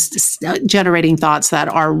than just generating thoughts that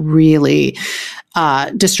are really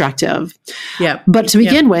destructive. Yep. But to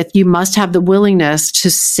begin with, you must have the willingness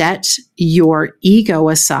to set your ego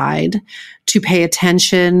aside, to pay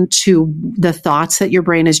attention to the thoughts that your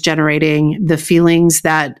brain is generating, the feelings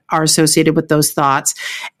that are associated with those thoughts,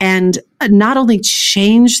 and not only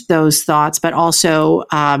change those thoughts, but also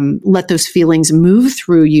let those feelings move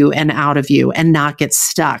through you and out of you and not get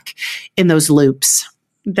stuck in those loops.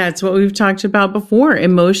 That's what we've talked about before.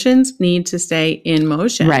 Emotions need to stay in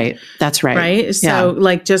motion. Right. That's right. Right. So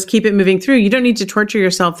like, just keep it moving through. You don't need to torture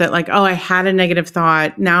yourself that like, oh, I had a negative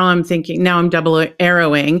thought. Now I'm double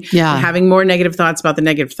arrowing. Yeah. I'm having more negative thoughts about the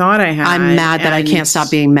negative thought I had. I'm mad that I can't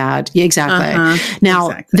stop being mad. Yeah, exactly.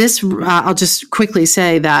 Now, this, I'll just quickly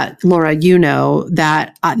say that, Laura, you know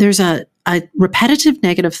that there's a repetitive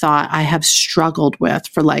negative thought I have struggled with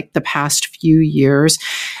for like the past few years.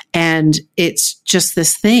 And it's just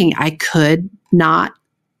this thing I could not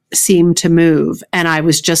seem to move. And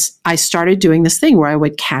I started doing this thing where I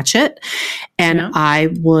would catch it and I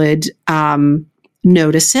would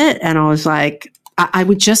notice it. And I was like, I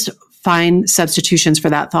would just find substitutions for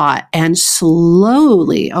that thought. And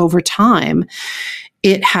slowly over time,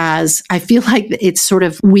 I feel like it's sort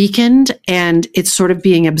of weakened and it's sort of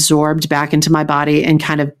being absorbed back into my body and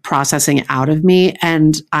kind of processing out of me.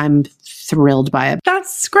 And I'm thrilled by it.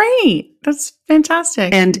 That's great. That's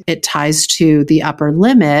fantastic. And it ties to the upper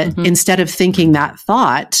limit. Mm-hmm. Instead of thinking that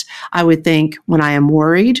thought, I would think when I am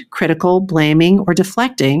worried, critical, blaming, or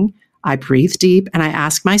deflecting, I breathe deep and I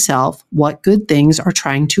ask myself, what good things are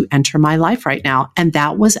trying to enter my life right now? And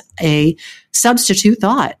that was a substitute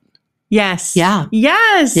thought. Yes. Yeah.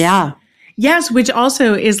 Yes. Yeah. Yes. Which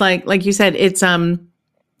also is like you said, it's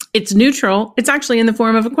neutral. It's actually in the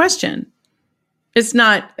form of a question. It's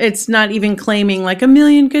not even claiming like a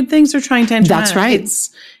million good things are trying to enter. That's right.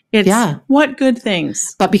 It's what good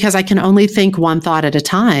things. But because I can only think one thought at a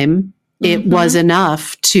time, it was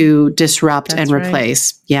enough to disrupt and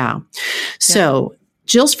replace. Right. Yeah. So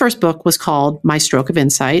Jill's first book was called My Stroke of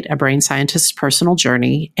Insight, A Brain Scientist's Personal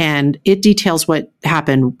Journey, and it details what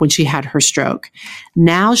happened when she had her stroke.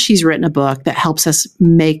 Now she's written a book that helps us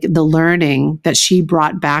make the learning that she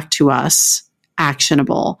brought back to us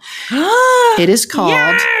actionable. It is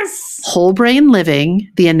called Whole Brain Living,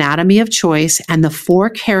 The Anatomy of Choice, and the 4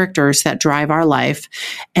 Characters That Drive Our Life.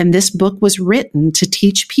 And this book was written to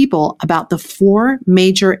teach people about the 4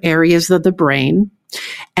 major areas of the brain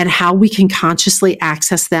and how we can consciously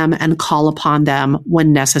access them and call upon them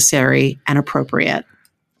when necessary and appropriate.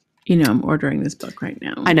 You know, I'm ordering this book right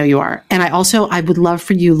now. I know you are. And I would love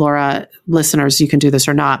for you, Laura, listeners, you can do this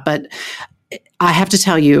or not, but I have to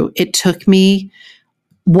tell you, it took me,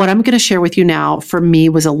 what I'm going to share with you now, for me,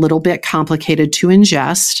 was a little bit complicated to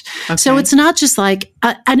ingest. Okay. So it's not just like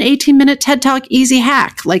an 18-minute TED Talk easy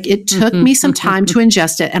hack. Like, it took me some time to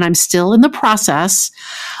ingest it, and I'm still in the process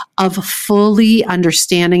of fully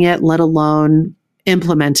understanding it, let alone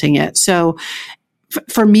implementing it. So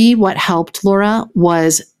for me, what helped, Laura,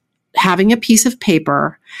 was having a piece of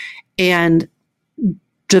paper and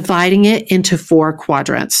dividing it into 4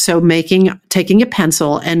 quadrants. So taking a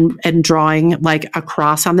pencil and drawing like a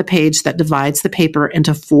cross on the page that divides the paper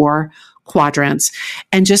into 4 quadrants,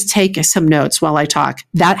 and just take some notes while I talk.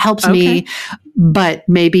 That helps me, but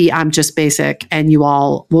maybe I'm just basic and you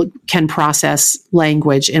all can process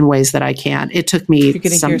language in ways that I can. It took me You're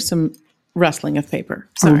going to hear some rustling of paper.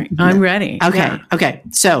 Sorry. I'm ready. Okay. Yeah. Okay.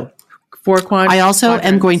 So 4 quadrants. I also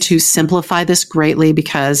am going to simplify this greatly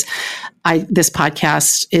because this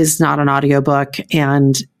podcast is not an audiobook,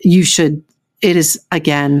 and it is,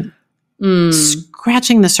 again,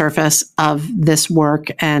 scratching the surface of this work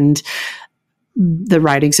and the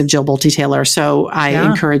writings of Jill Bolte Taylor. So I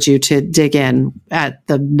encourage you to dig in at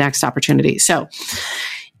the next opportunity. So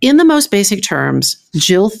in the most basic terms,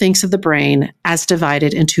 Jill thinks of the brain as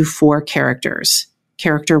divided into 4 characters.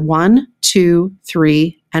 Character 1, 2,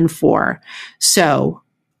 3, and 4. So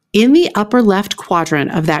in the upper left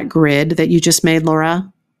quadrant of that grid that you just made,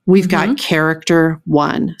 Laura, we've got character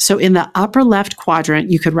 1. So in the upper left quadrant,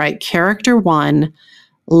 you could write character 1,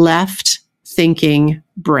 left thinking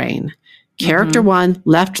brain. Character 1,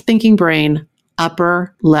 left thinking brain,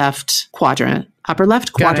 upper left quadrant. Upper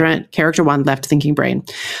left quadrant, character 1, left thinking brain.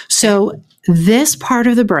 So this part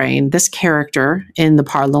of the brain, this character in the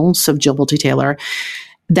parlance of Jill Bolte Taylor,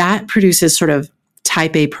 that produces sort of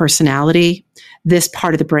type A personality. This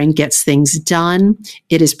part of the brain gets things done.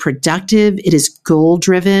 It is productive. It is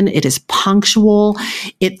goal-driven. It is punctual.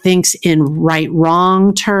 It thinks in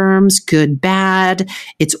right-wrong terms, good, bad.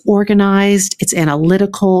 It's organized. It's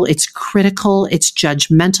analytical. It's critical. It's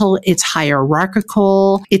judgmental. It's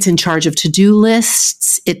hierarchical. It's in charge of to-do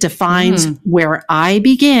lists. It defines where I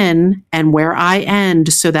begin and where I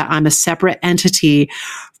end so that I'm a separate entity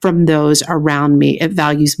from those around me. It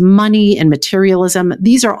values money and materialism.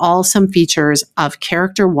 These are all some features of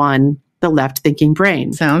character 1, the left thinking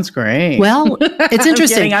brain. Sounds great. Well, it's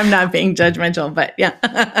interesting. I'm not being judgmental, but yeah.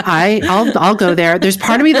 I'll go there. There's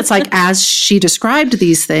part of me that's like, as she described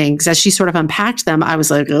these things, as she sort of unpacked them, I was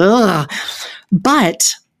like, ugh.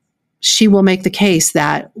 But she will make the case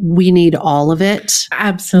that we need all of it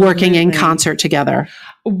working in concert together.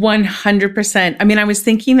 100%. I mean, I was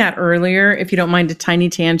thinking that earlier, if you don't mind a tiny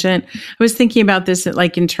tangent. I was thinking about this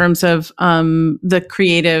like in terms of the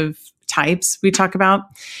creative types we talk about.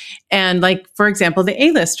 And like, for example, the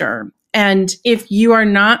A-lister. And if you are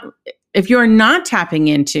not tapping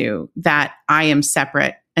into that I am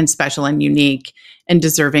separate and special and unique and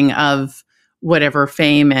deserving of whatever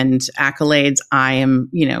fame and accolades I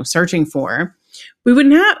am, searching for, we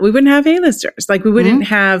wouldn't have A-listers. Like we wouldn't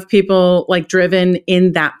have people like driven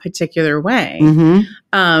in that particular way.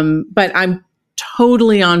 But I'm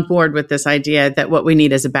totally on board with this idea that what we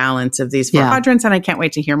need is a balance of these 4 quadrants. And I can't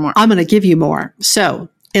wait to hear more. I'm going to give you more. So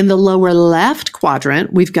in the lower left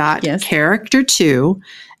quadrant, we've got character 2,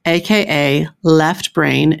 AKA left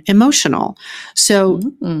brain emotional. So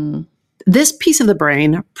this piece of the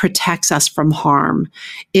brain protects us from harm.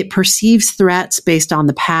 It perceives threats based on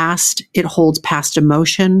the past. It holds past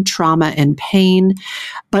emotion, trauma, and pain,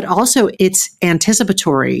 but also it's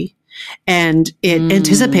anticipatory and it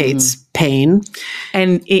anticipates pain.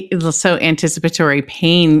 And so anticipatory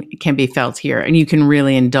pain can be felt here, and you can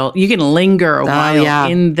really indulge. You can linger a while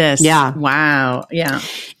in this. Yeah. Wow. Yeah.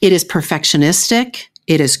 It is perfectionistic.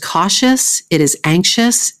 It is cautious. It is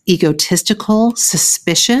anxious, egotistical,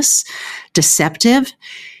 suspicious, deceptive.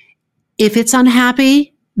 If it's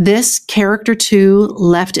unhappy, this character 2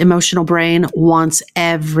 left emotional brain wants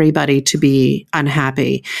everybody to be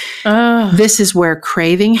unhappy. This is where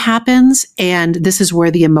craving happens. And this is where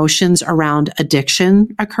the emotions around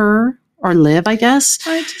addiction occur or live, I guess.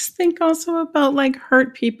 I just think also about like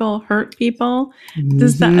hurt people.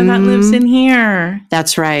 Does that lives in here?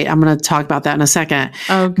 That's right. I'm going to talk about that in a second.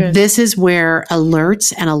 Oh, good. This is where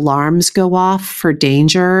alerts and alarms go off for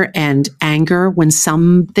danger and anger when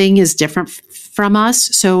something is different from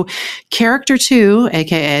us. So character 2,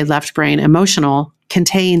 aka left brain emotional,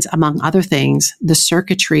 contains, among other things, the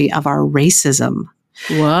circuitry of our racism.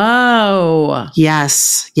 Whoa.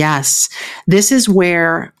 Yes. This is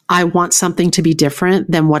where I want something to be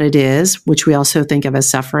different than what it is, which we also think of as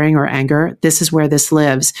suffering or anger. This is where this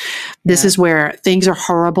lives. This is where things are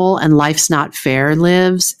horrible and life's not fair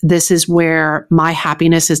lives. This is where my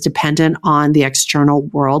happiness is dependent on the external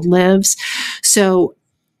world lives. So,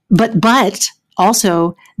 but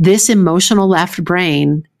also, this emotional left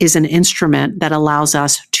brain is an instrument that allows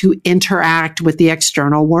us to interact with the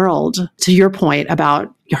external world. To your point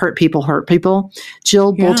about hurt people,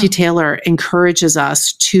 Jill Bolte Taylor encourages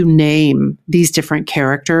us to name these different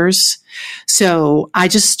characters. So I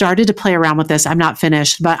just started to play around with this. I'm not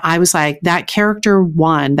finished, but I was like, that character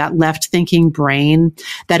 1, that left thinking brain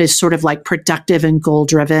that is sort of like productive and goal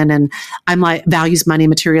driven, and I'm like values money,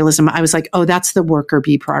 materialism. I was like, oh, that's the worker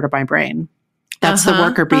bee part of my brain. That's the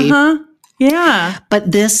worker bee. Yeah.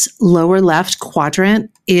 But this lower left quadrant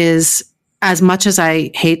is, as much as I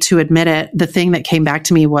hate to admit it, the thing that came back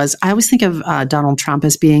to me was I always think of Donald Trump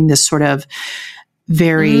as being this sort of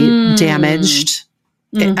very damaged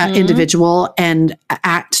individual and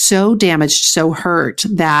act so damaged, so hurt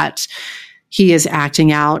that he is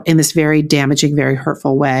acting out in this very damaging, very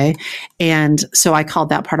hurtful way. And so I called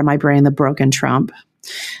that part of my brain the broken Trump.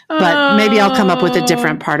 But maybe I'll come up with a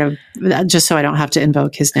different part of that just so I don't have to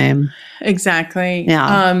invoke his name. Exactly.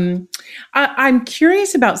 Yeah. I'm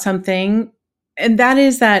curious about something, and that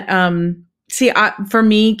is that, for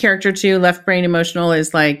me, character 2, left brain emotional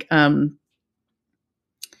is like, child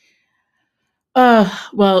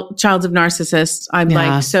of narcissists. I'm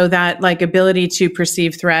like, so that like ability to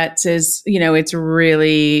perceive threats is, it's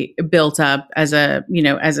really built up as a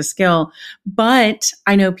skill. But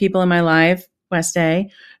I know people in my life, West A,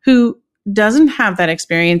 who doesn't have that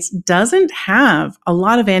experience, doesn't have a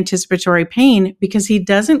lot of anticipatory pain because he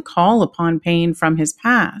doesn't call upon pain from his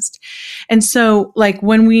past. And so like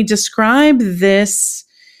when we describe this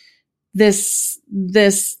this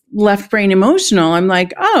left brain emotional, I'm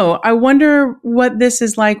like, oh, I wonder what this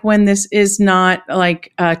is like when this is not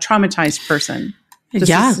like a traumatized person. This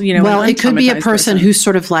yeah. is, an well, it could be a untraumatized person who's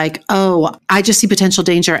sort of like, oh, I just see potential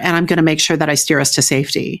danger and I'm going to make sure that I steer us to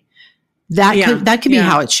safety. That could be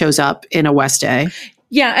how it shows up in a West Day.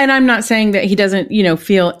 Yeah. And I'm not saying that he doesn't,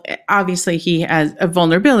 feel, obviously he has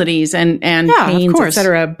vulnerabilities and pains, et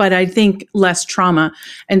cetera, but I think less trauma.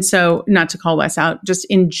 And so not to call Wes out, just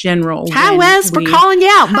in general. Hi, Wes, we're calling you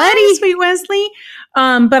out, buddy. Hi, sweet Wesley.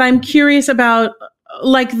 But I'm curious about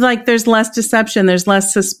like there's less deception, there's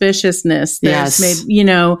less suspiciousness. There's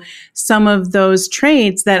maybe, some of those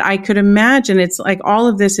traits that I could imagine. It's like all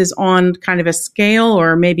of this is on kind of a scale,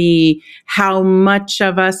 or maybe how much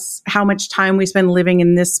time we spend living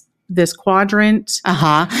in this quadrant,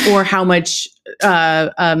 or how much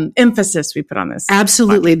emphasis we put on this.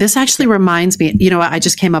 Absolutely. quadrant. This actually reminds me, I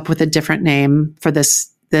just came up with a different name for this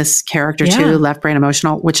character too, left brain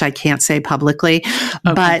emotional, which I can't say publicly,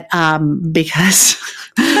 but because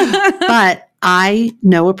but I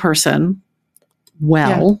know a person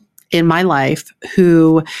in my life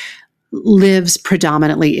who lives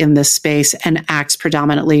predominantly in this space and acts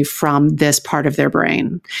predominantly from this part of their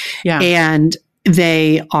brain. Yeah. And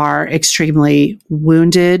they are extremely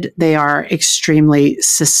wounded. They are extremely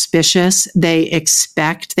suspicious. They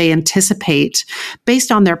anticipate,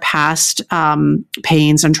 based on their past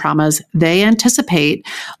pains and traumas, they anticipate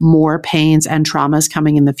more pains and traumas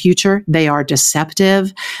coming in the future. They are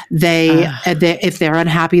deceptive. They if they're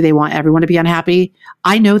unhappy, they want everyone to be unhappy.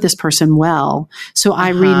 I know this person well, so I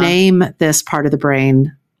rename this part of the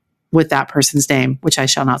brain with that person's name, which I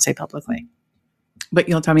shall not say publicly. But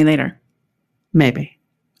you'll tell me later. Maybe.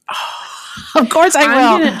 Of course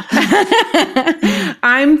I will.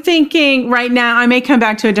 I'm thinking right now, I may come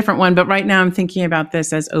back to a different one, but right now I'm thinking about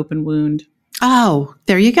this as open wound. Oh,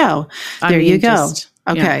 there you go. Okay.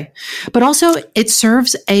 Yeah. But also it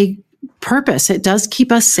serves a purpose. It does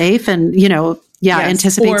keep us safe and,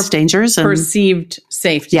 anticipates dangers and perceived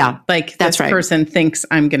safety. Yeah. Like that's this person thinks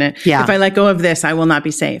I'm going to, if I let go of this, I will not be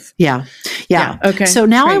safe. Yeah. Okay. So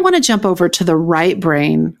now I want to jump over to the right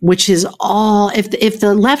brain, which is all, if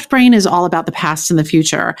the left brain is all about the past and the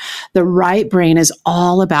future, the right brain is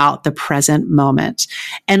all about the present moment.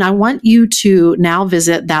 And I want you to now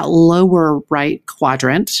visit that lower right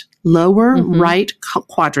quadrant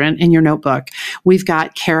in your notebook. We've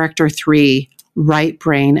got character 3, right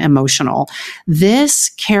brain emotional.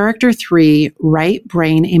 This character 3, right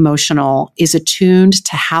brain emotional, is attuned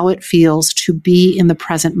to how it feels to be in the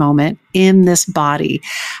present moment in this body.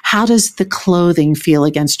 How does the clothing feel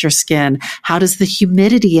against your skin? How does the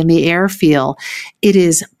humidity in the air feel? It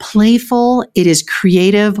is playful. It is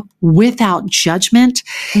creative without judgment.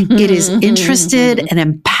 It is interested and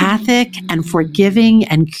empathic and forgiving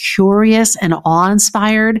and curious and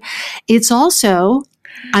awe-inspired. It's also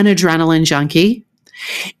an adrenaline junkie.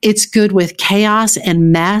 It's good with chaos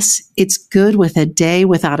and mess. It's good with a day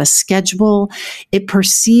without a schedule. It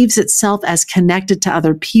perceives itself as connected to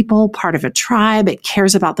other people, part of a tribe. It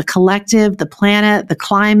cares about the collective, the planet, the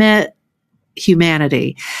climate,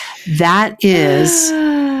 humanity. That is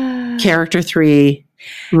character 3,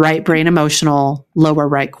 right brain emotional, lower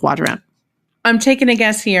right quadrant. I'm taking a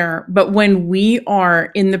guess here, but when we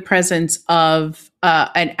are in the presence of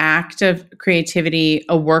an act of creativity,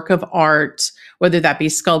 a work of art, whether that be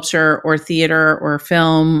sculpture or theater or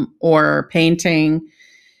film or painting,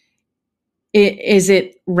 is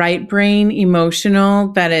it right brain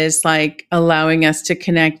emotional that is like allowing us to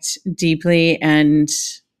connect deeply and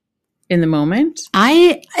in the moment?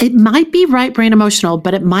 It might be right brain emotional,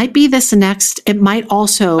 but it might be this next, it might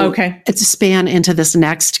also span into this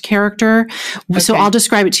next character. Okay. So I'll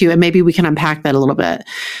describe it to you and maybe we can unpack that a little bit.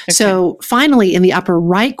 Okay. So finally, in the upper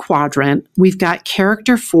right quadrant, we've got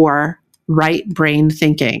character 4, right brain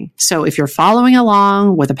thinking. So if you're following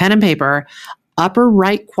along with a pen and paper, upper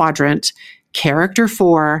right quadrant, character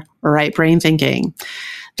 4, right brain thinking.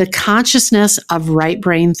 The consciousness of right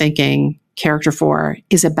brain thinking, character 4,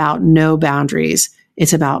 is about no boundaries.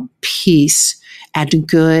 It's about peace and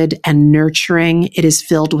good and nurturing. It is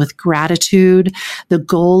filled with gratitude. The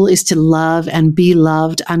goal is to love and be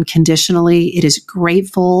loved unconditionally. It is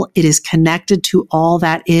grateful. It is connected to all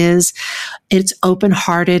that is. It's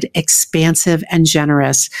open-hearted, expansive, and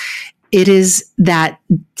generous. It is that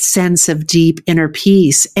sense of deep inner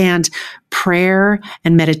peace, and prayer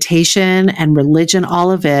and meditation and religion,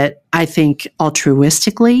 all of it, I think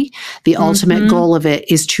altruistically, the ultimate goal of it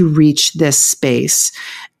is to reach this space.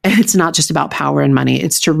 It's not just about power and money.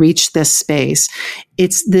 It's to reach this space.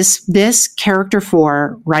 It's this character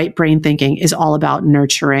 4 right brain thinking is all about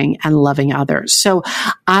nurturing and loving others. So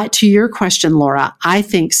to your question, Laura, I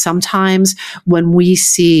think sometimes when we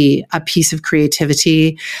see a piece of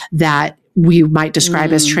creativity that we might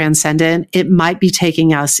describe as transcendent, it might be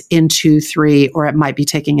taking us into 3, or it might be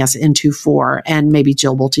taking us into 4. And maybe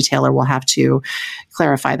Jill Bolte Taylor will have to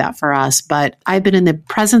clarify that for us. But I've been in the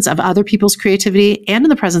presence of other people's creativity and in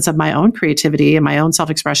the presence of my own creativity and my own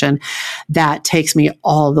self-expression that takes me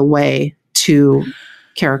all the way to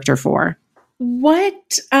character 4.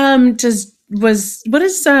 What does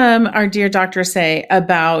our dear doctor say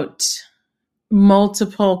about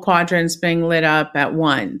multiple quadrants being lit up at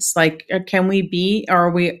once? Like, can we be,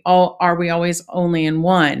 or are we always only in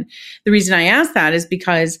one? The reason I ask that is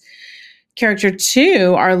because character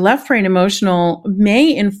 2, our left brain emotional,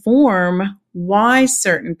 may inform why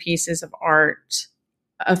certain pieces of art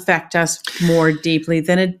affect us more deeply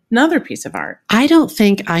than another piece of art. I don't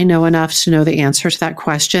think I know enough to know the answer to that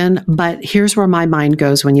question, but here's where my mind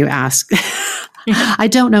goes when you ask. I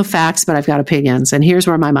don't know facts, but I've got opinions, and here's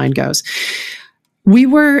where my mind goes. We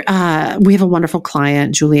have a wonderful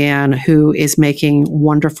client, Julianne, who is making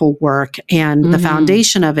wonderful work. And the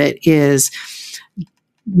foundation of it is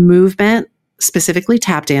movement, specifically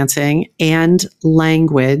tap dancing, and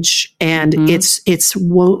language. And it's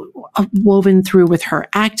woven through with her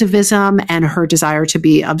activism and her desire to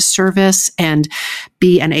be of service and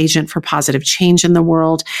be an agent for positive change in the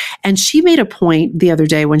world. And she made a point the other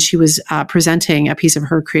day when she was presenting a piece of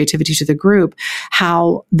her creativity to the group,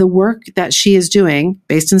 how the work that she is doing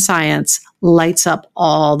based in science lights up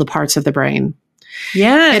all the parts of the brain.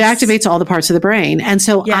 Yes. It activates all the parts of the brain. And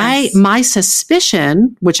so my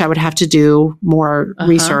suspicion, which I would have to do more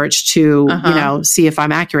research to, see if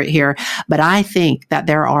I'm accurate here, but I think that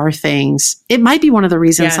there are things, it might be one of the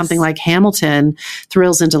reasons something like Hamilton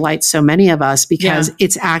thrills and delights so many of us, because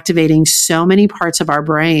it's activating so many parts of our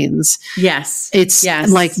brains. Yes. It's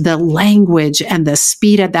like the language and the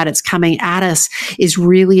speed at that it's coming at us is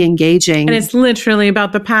really engaging. And it's literally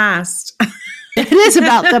about the past. It is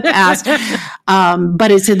about the past, but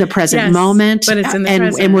it's in the present moment. But it's in the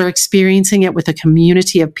present. And we're experiencing it with a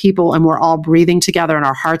community of people, and we're all breathing together, and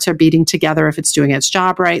our hearts are beating together if it's doing its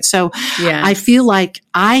job right. So I feel like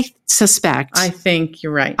I think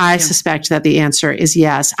you're right. I suspect that the answer is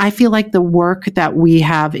yes. I feel like the work that we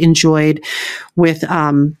have enjoyed with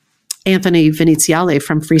Anthony Viniziale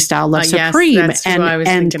from Freestyle Love Supreme, that's who I was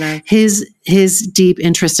thinking of. his deep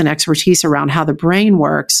interest and expertise around how the brain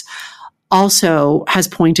works also has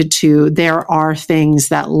pointed to there are things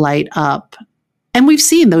that light up. And we've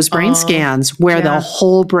seen those brain scans where the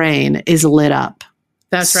whole brain is lit up.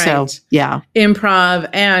 That's right. So, yeah. Improv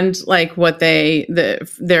and like what their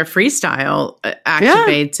freestyle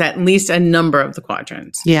activates at least a number of the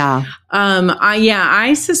quadrants. Yeah.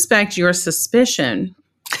 I suspect your suspicion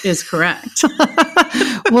is correct.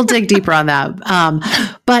 We'll dig deeper on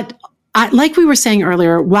that. But like we were saying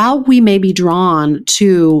earlier, while we may be drawn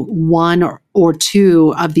to one or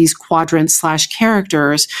two of these quadrants /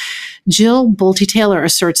 characters, Jill Bolte Taylor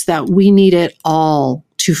asserts that we need it all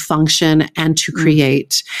to function and to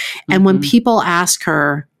create. And when people ask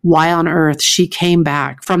her why on earth she came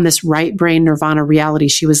back from this right brain nirvana reality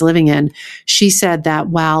she was living in, she said that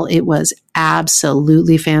while it was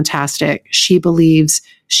absolutely fantastic, she believes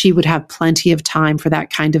she would have plenty of time for that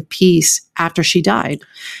kind of peace after she died.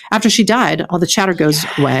 After she died, all the chatter goes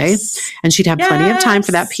away, and she'd have plenty of time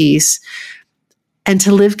for that peace. And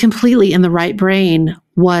to live completely in the right brain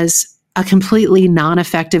was a completely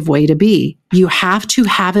non-effective way to be. You have to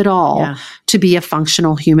have it all to be a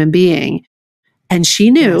functional human being. And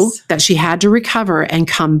she knew that she had to recover and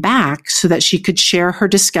come back so that she could share her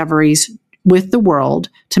discoveries with the world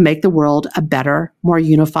to make the world a better, more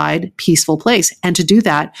unified, peaceful place. And to do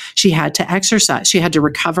that, she had to exercise. She had to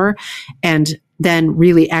recover and then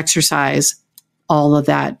really exercise all of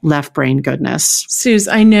that left brain goodness. Suze,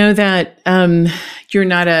 I know that you're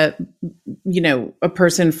not a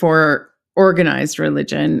person for organized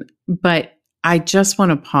religion, but I just want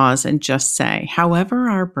to pause and just say, however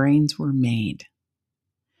our brains were made,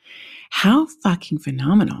 how fucking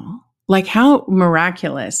phenomenal. Like how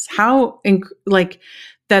miraculous,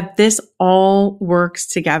 that this all works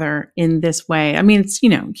together in this way. I mean, it's,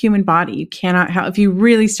 human body. You cannot, if you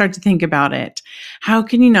really start to think about it, how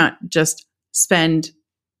can you not just spend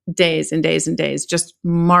days and days and days just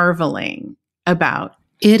marveling about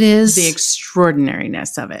it is the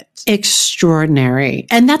extraordinariness of it. Extraordinary.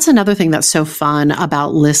 And that's another thing that's so fun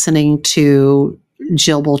about listening to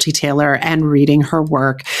Jill Bolte Taylor and reading her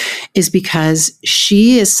work is because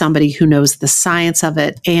she is somebody who knows the science of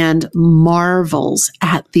it and marvels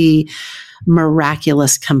at the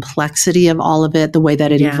miraculous complexity of all of it, the way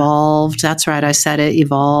that it evolved. That's right. I said it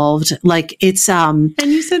evolved. Like it's, and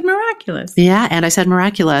you said miraculous. Yeah. And I said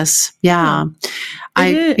miraculous. Yeah.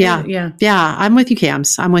 Yeah. I'm with you,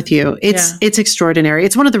 Cams. I'm with you. It's extraordinary.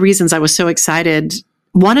 It's one of the reasons I was so excited.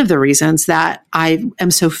 One of the reasons that I am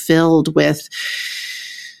so filled with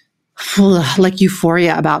like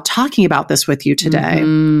euphoria about talking about this with you today.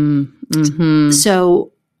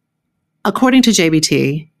 So according to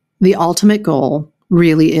JBT, the ultimate goal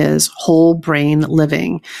really is whole brain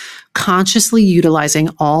living, consciously utilizing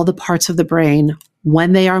all the parts of the brain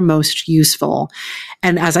when they are most useful.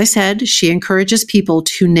 And as I said, she encourages people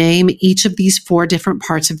to name each of these 4 different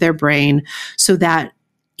parts of their brain so that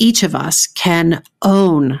each of us can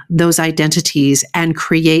own those identities and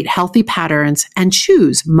create healthy patterns and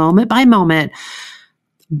choose moment by moment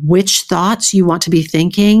which thoughts you want to be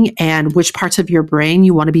thinking and which parts of your brain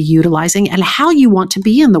you want to be utilizing and how you want to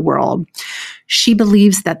be in the world. She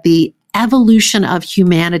believes that the evolution of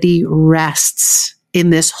humanity rests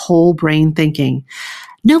in this whole brain thinking.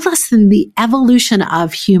 No less than the evolution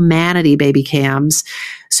of humanity, baby Cams,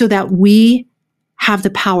 so that we have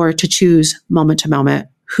the power to choose moment to moment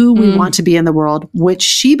who we want to be in the world, which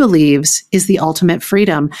she believes is the ultimate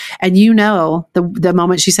freedom. And you know, the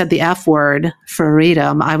moment she said the F word,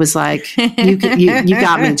 freedom, I was like, you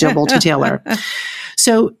got me, Jill Bolte Taylor.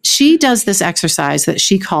 So she does this exercise that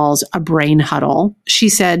she calls a brain huddle. She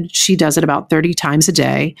said she does it about 30 times a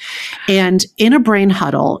day. And in a brain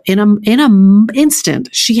huddle, in an instant,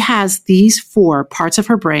 she has these 4 parts of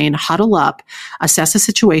her brain huddle up, assess a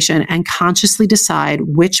situation, and consciously decide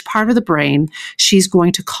which part of the brain she's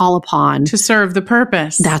going to call upon to serve the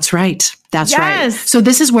purpose. That's right. That's right. So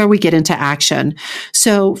this is where we get into action.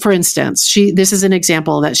 So for instance, this is an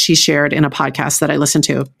example that she shared in a podcast that I listened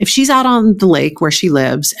to. If she's out on the lake where she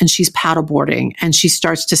lives and she's paddleboarding and she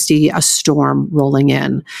starts to see a storm rolling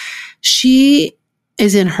in, she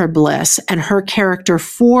is in her bliss, and her character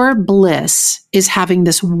for bliss is having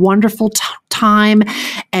this wonderful time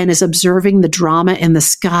and is observing the drama in the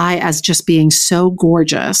sky as just being so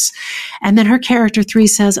gorgeous. And then her character 3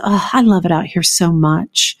 says, "Oh, I love it out here so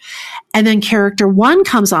much." And then character 1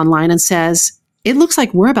 comes online and says, "It looks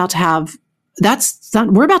like we're about to have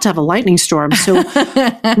a lightning storm. So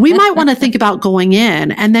we might want to think about going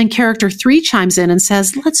in." And then character 3 chimes in and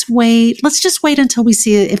says, "Let's just wait until we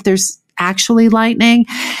see if there's actually lightning."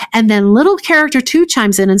 And then little character 2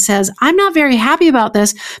 chimes in and says, "I'm not very happy about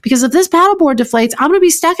this because if this paddleboard deflates, I'm going to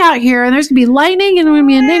be stuck out here and there's going to be lightning and I'm going to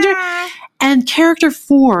be in danger." And character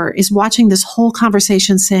 4 is watching this whole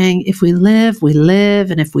conversation saying, "If we live, we live.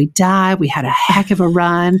 And if we die, we had a heck of a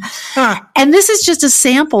run." And this is just a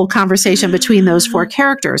sample conversation between those 4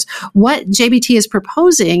 characters. What JBT is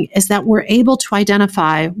proposing is that we're able to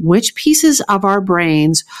identify which pieces of our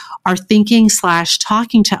brains are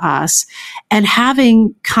thinking/talking to us and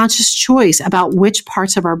having conscious choice about which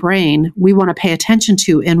parts of our brain we want to pay attention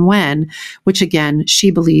to and when, which again, she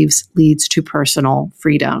believes leads to personal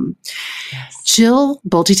freedom. Yes. Jill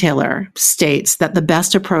Bolte Taylor states that the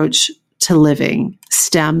best approach to living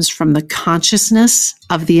stems from the consciousness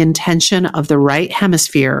of the intention of the right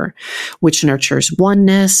hemisphere, which nurtures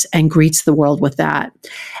oneness and greets the world with that.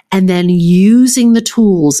 And then using the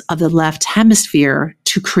tools of the left hemisphere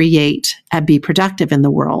to create and be productive in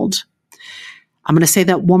the world. I'm going to say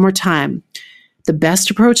that one more time. The best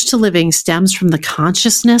approach to living stems from the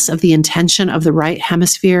consciousness of the intention of the right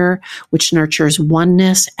hemisphere, which nurtures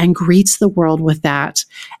oneness and greets the world with that,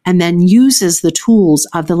 and then uses the tools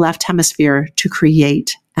of the left hemisphere to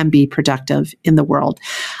create and be productive in the world.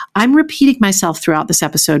 I'm repeating myself throughout this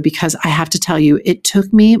episode because I have to tell you, it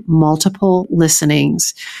took me multiple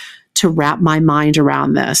listenings to wrap my mind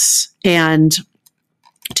around this. And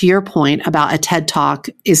to your point about a TED Talk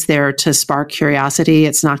is there to spark curiosity.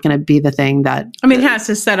 It's not going to be the thing that... it has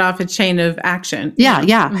to set off a chain of action. Yeah.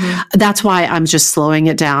 Mm-hmm. That's why I'm just slowing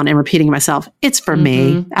it down and repeating myself. It's for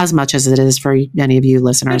me as much as it is for any of you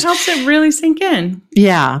listeners. It helps it really sink in.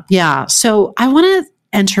 Yeah. So I want to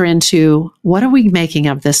enter into what are we making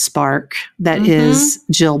of this spark that is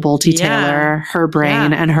Jill Bolte Taylor, her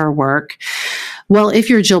brain and her work. Well, if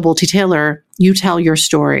you're Jill Bolte Taylor, you tell your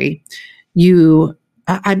story.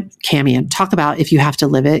 I'm Camian. Talk about if you have to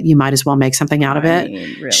live it, you might as well make something out of it.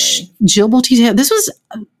 Really. Jill Bolte Taylor, this was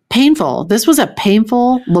painful. This was a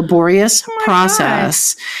painful, laborious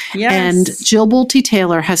process. Yes. And Jill Bolte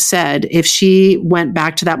Taylor has said if she went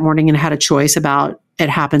back to that morning and had a choice about it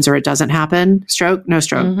happens or it doesn't happen. Stroke, no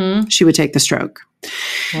stroke. She would take the stroke.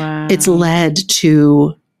 Wow. It's led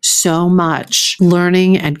to so much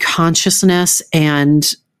learning and consciousness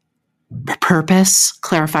and purpose,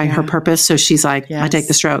 clarifying her purpose. So she's like, I take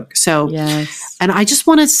the stroke. So, and I just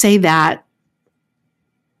want to say that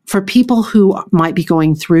for people who might be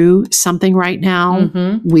going through something right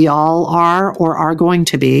now, we all are or are going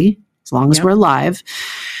to be, as long as we're alive,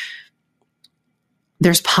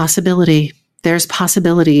 there's possibility. There's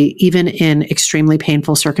possibility even in extremely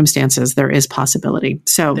painful circumstances. There is possibility.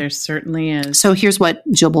 So there certainly is. So here's what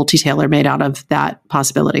Jill Bolte Taylor made out of that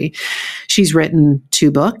possibility. She's written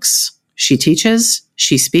 2 books. She teaches,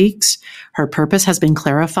 she speaks. Her purpose has been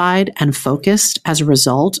clarified and focused as a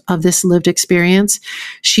result of this lived experience.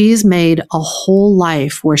 She's made a whole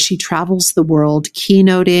life where she travels the world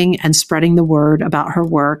keynoting and spreading the word about her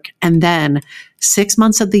work. And then 6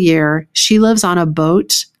 months of the year, she lives on a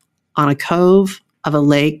boat on a cove of a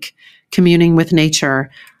lake, communing with nature.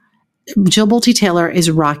 Jill Bolte Taylor is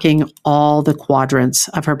rocking all the quadrants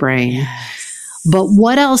of her brain. Yes. But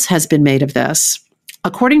what else has been made of this?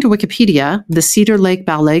 According to Wikipedia, the Cedar Lake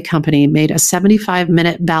Ballet Company made a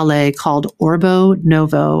 75-minute ballet called Orbo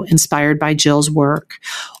Novo, inspired by Jill's work.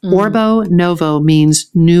 Orbo Novo means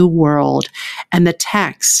new world. And the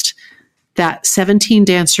text that 17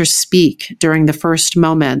 dancers speak during the first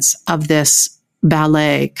moments of this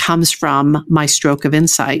ballet comes from My Stroke of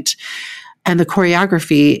Insight. And the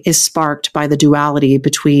choreography is sparked by the duality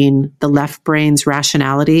between the left brain's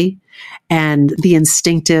rationality and the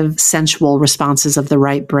instinctive, sensual responses of the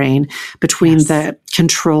right brain, between the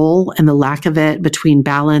control and the lack of it, between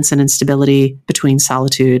balance and instability, between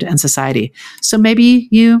solitude and society. So maybe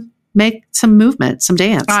you make some movement, some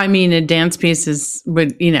dance. I mean, a dance piece is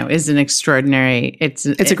an extraordinary, it's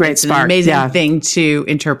a great spark. An amazing thing to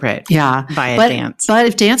interpret via dance. But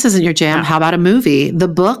if dance isn't your jam, how about a movie? The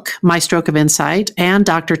book, My Stroke of Insight, and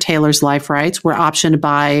Dr. Taylor's life rights were optioned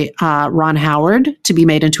by Ron Howard to be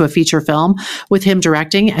made into a feature film, with him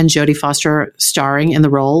directing and Jodie Foster starring in the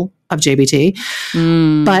role of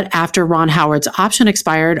JBT. But after Ron Howard's option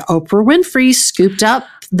expired, Oprah Winfrey scooped up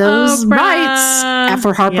those rights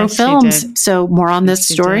for Harpo Films. So more on this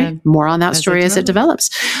story, more on that story as it develops.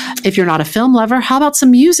 If you're not a film lover, how about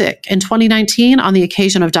some music? In 2019, on the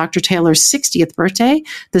occasion of Dr. Taylor's 60th birthday,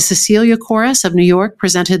 the Cecilia Chorus of New York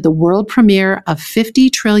presented the world premiere of 50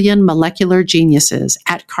 Trillion Molecular Geniuses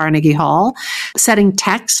at Carnegie Hall, setting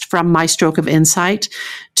text from My Stroke of Insight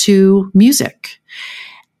to music.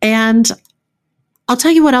 And I'll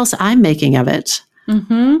tell you what else I'm making of it.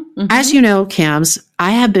 As you know, Cams,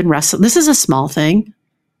 I have been wrestling. This is a small thing.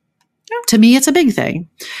 To me, it's a big thing.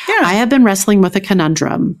 I have been wrestling with a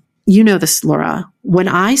conundrum. You know this, Laura. When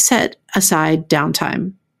I set aside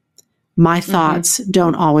downtime, my thoughts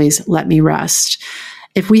don't always let me rest.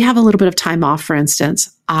 If we have a little bit of time off, for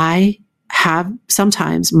instance,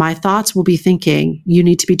 sometimes my thoughts will be thinking, you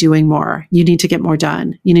need to be doing more. You need to get more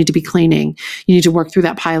done. You need to be cleaning. You need to work through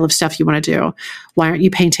that pile of stuff you want to do. Why aren't you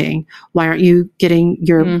painting? Why aren't you getting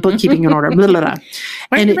your bookkeeping in order? Blah, blah, blah.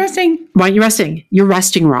 Why aren't you resting? Why aren't you resting? You're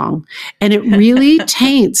resting wrong. And it really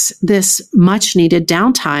taints this much needed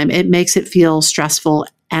downtime. It makes it feel stressful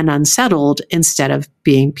and unsettled instead of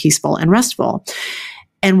being peaceful and restful.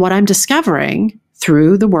 And what I'm discovering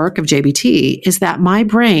through the work of JBT is that my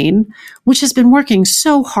brain, which has been working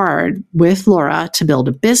so hard with Laura to build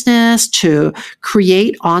a business, to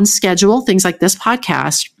create on schedule things like this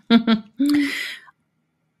podcast,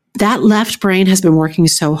 that left brain has been working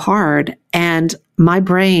so hard, and my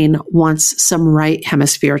brain wants some right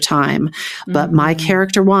hemisphere time. But my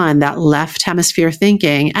character one, that left hemisphere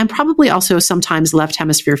thinking, and probably also sometimes left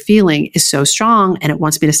hemisphere feeling, is so strong, and it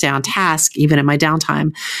wants me to stay on task even in my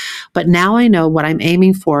downtime. But now I know what I'm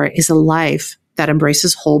aiming for is a life that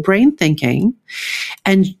embraces whole brain thinking.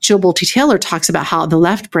 And Jill Bolte Taylor talks about how the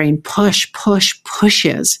left brain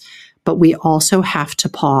pushes, but we also have to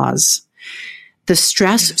pause. The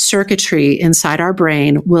stress circuitry inside our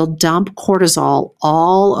brain will dump cortisol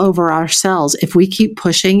all over our cells if we keep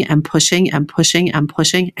pushing and pushing and pushing and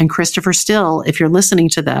pushing. And Christopher Still, if you're listening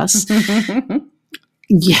to this,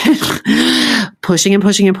 pushing and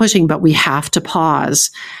pushing and pushing, but we have to pause.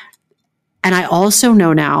 And I also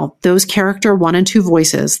know now those character 1 and 2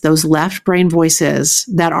 voices, those left brain voices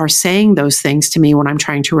that are saying those things to me when I'm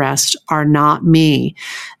trying to rest, are not me.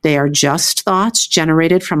 They are just thoughts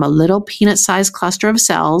generated from a little peanut-sized cluster of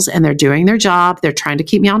cells, and they're doing their job. They're trying to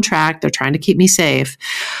keep me on track. They're trying to keep me safe.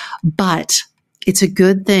 But it's a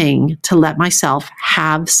good thing to let myself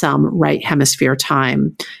have some right hemisphere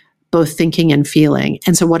time, both thinking and feeling.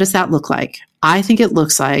 And so what does that look like? I think it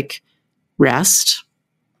looks like rest.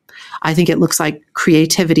 I think it looks like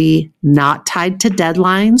creativity not tied to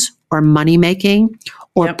deadlines or money making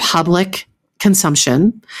or public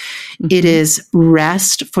consumption. It is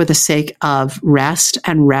rest for the sake of rest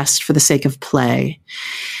and rest for the sake of play.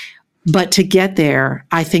 But to get there,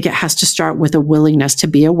 I think it has to start with a willingness to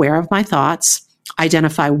be aware of my thoughts,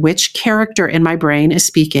 identify which character in my brain is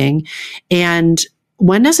speaking, and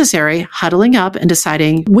when necessary, huddling up and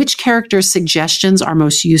deciding which character's suggestions are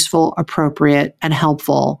most useful, appropriate, and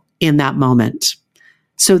helpful in that moment.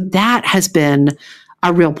 So that has been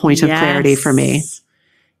a real point of clarity for me.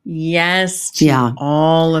 Yes, to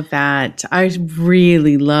all of that. I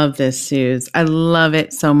really love this, Suze. I love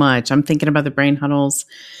it so much. I'm thinking about the brain huddles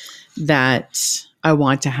that I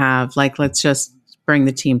want to have. Like, let's just bring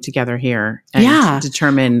the team together here and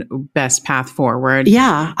determine best path forward.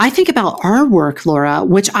 Yeah. I think about our work, Laura,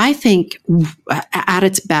 which I think at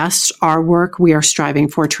its best, our work, we are striving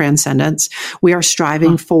for transcendence. We are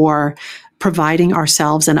striving for providing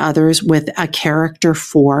ourselves and others with a character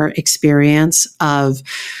for experience of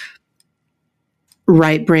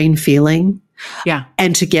right brain feeling. Yeah.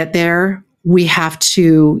 And to get there, we have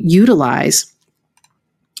to utilize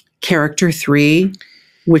character 3,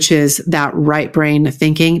 which is that right brain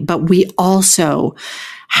thinking, but we also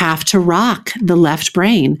have to rock the left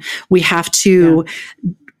brain. We have to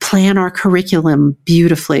plan our curriculum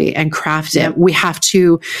beautifully and craft it. We have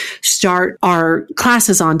to start our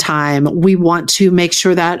classes on time. We want to make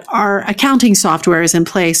sure that our accounting software is in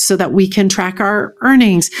place so that we can track our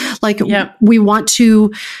earnings. Like we want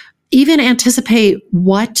to even anticipate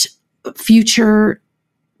what future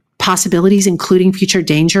possibilities, including future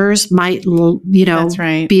dangers, might,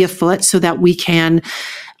 be afoot so that we can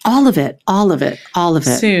all of it.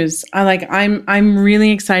 Suze, I'm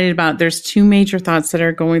really excited about, there's 2 major thoughts that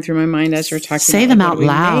are going through my mind as you're talking. Say them out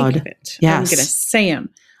loud. Yes. I'm going to say them.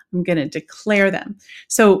 I'm going to declare them.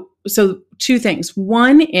 So 2 things.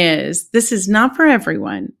 One is, this is not for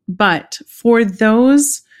everyone, but for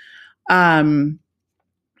those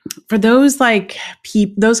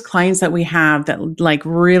those clients that we have that like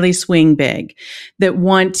really swing big, that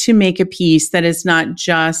want to make a piece that is not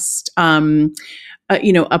just,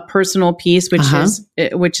 a personal piece,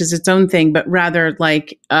 which is its own thing, but rather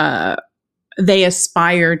like, they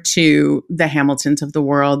aspire to the Hamiltons of the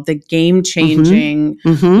world, the game-changing,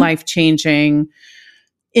 life-changing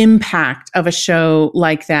impact of a show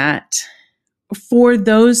like that. For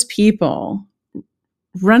those people,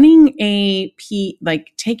 running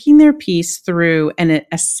taking their piece through and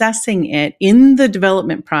assessing it in the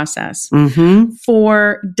development process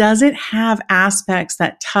does it have aspects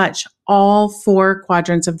that touch all 4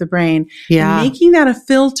 quadrants of the brain? And making that a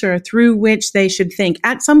filter through which they should think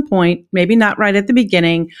at some point, maybe not right at the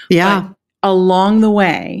beginning, but along the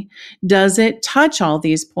way, does it touch all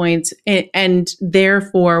these points? And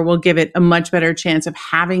therefore will give it a much better chance of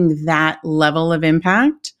having that level of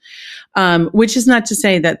impact. Which is not to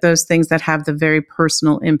say that those things that have the very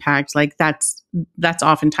personal impact, like that's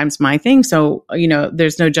oftentimes my thing. So,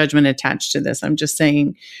 there's no judgment attached to this. I'm just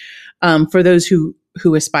saying, for those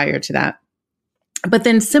who aspire to that. But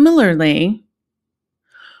then similarly,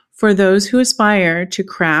 for those who aspire to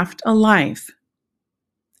craft a life,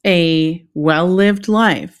 a well-lived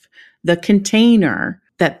life, the container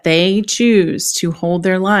that they choose to hold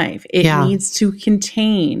their life, it needs to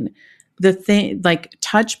contain the thing, like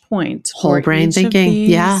touch points, whole brain thinking.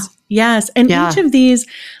 Yes. And each of these,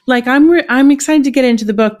 like, I'm excited to get into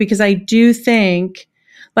the book because I do think,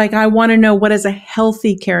 like, I want to know, what does a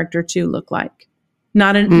healthy character 2 look like?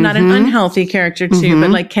 Not an unhealthy character 2,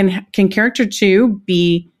 but like, can character 2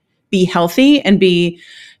 be healthy and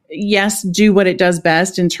do what it does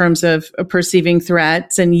best in terms of perceiving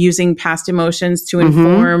threats and using past emotions to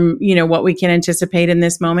inform, what we can anticipate in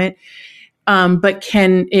this moment. But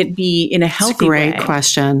can it be in a healthy way? That's a great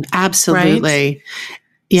question. Absolutely. Right?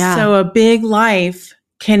 Yeah. So a big life,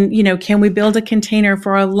 can we build a container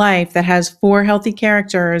for a life that has 4 healthy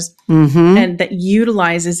characters and that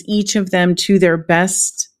utilizes each of them to their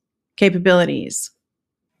best capabilities?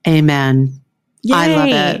 Amen. Yay. I love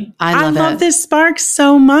it. I love this spark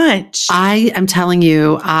so much. I am telling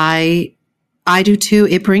you, I do too.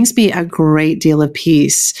 It brings me a great deal of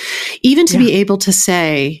peace, even to be able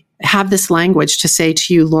to have this language to say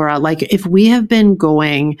to you, Laura, like, if we have been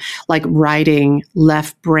going, like, writing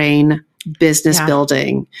left brain business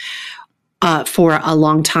building for a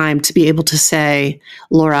long time, to be able to say,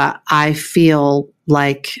 Laura, I feel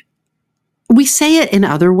like, we say it in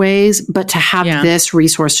other ways, but to have this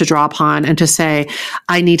resource to draw upon and to say,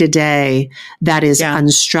 I need a day that is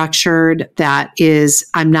unstructured, that is,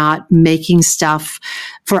 I'm not making stuff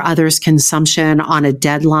for others' consumption on a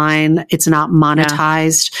deadline. It's not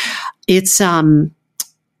monetized. it's, and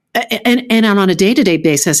on a day-to-day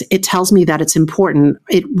basis, it tells me that it's important.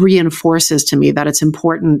 It reinforces to me that it's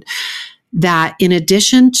important that in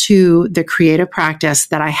addition to the creative practice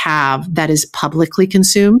that I have that is publicly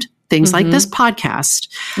consumed, things like this podcast,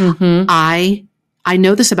 I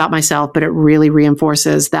know this about myself, but it really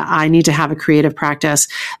reinforces that I need to have a creative practice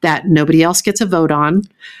that nobody else gets a vote on.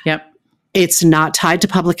 Yep. It's not tied to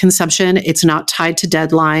public consumption. It's not tied to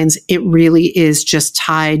deadlines. It really is just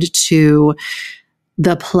tied to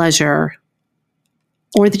the pleasure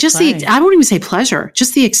or I won't even say pleasure,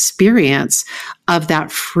 just the experience of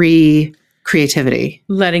that free creativity.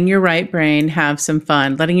 Letting your right brain have some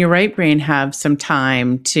fun, letting your right brain have some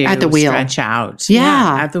time to at the wheel. Stretch out.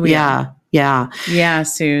 Yeah. At the wheel. Yeah. Yeah,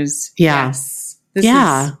 Suze. Yeah.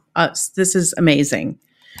 Yes. This is amazing.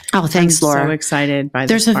 Oh, thanks, I'm Laura. So excited by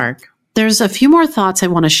this spark. There's a few more thoughts I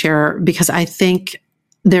want to share because I think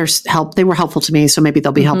they were helpful to me, so maybe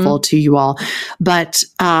they'll be helpful to you all. But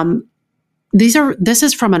this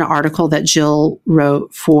is from an article that Jill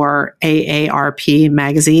wrote for AARP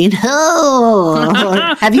magazine.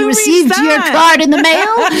 Oh, have you received your card in the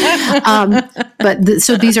mail?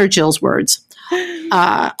 So these are Jill's words.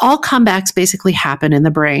 All comebacks basically happen in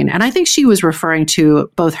the brain. And I think she was referring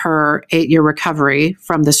to both her 8-year recovery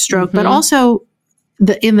from the stroke, but also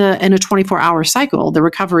in a 24-hour cycle, the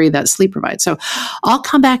recovery that sleep provides. So all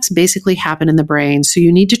comebacks basically happen in the brain. So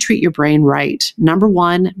you need to treat your brain right. Number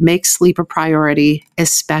one, make sleep a priority,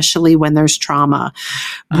 especially when there's trauma.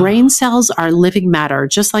 Brain cells are living matter,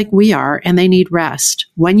 just like we are, and they need rest.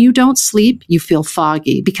 When you don't sleep, you feel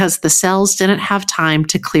foggy because the cells didn't have time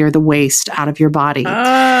to clear the waste out of your body.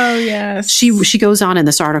 Oh, yes. She goes on in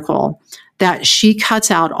this article that she cuts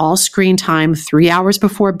out all screen time 3 hours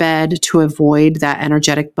before bed to avoid that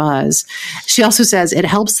energetic buzz. She also says, it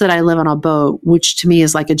helps that I live on a boat, which to me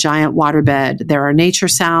is like a giant waterbed. There are nature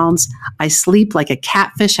sounds. I sleep like a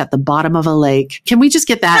catfish at the bottom of a lake. Can we just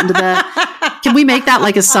get that into can we make that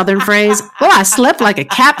like a Southern phrase? Oh, I slept like a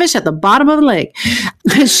catfish at the bottom of the lake.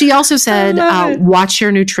 She also said, watch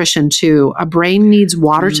your nutrition too. A brain needs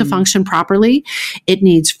water to function properly. It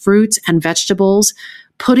needs fruits and vegetables.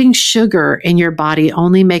 Putting sugar in your body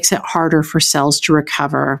only makes it harder for cells to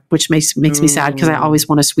recover, which makes me sad because I always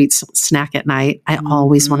want a sweet snack at night. I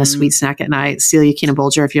always want a sweet snack at night. Celia Keenan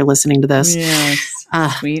Bolger, if you're listening to this. Yes.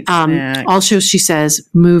 Sweet snack. Also, she says,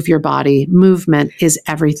 move your body. Movement is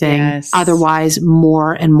everything. Yes. Otherwise,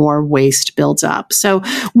 more and more waste builds up. So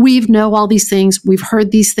we know all these things. We've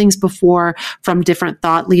heard these things before from different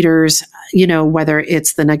thought leaders, whether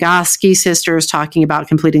it's the Nagoski sisters talking about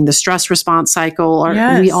completing the stress response cycle,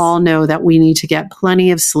 or we all know that we need to get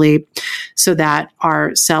plenty of sleep so that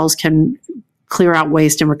our cells can clear out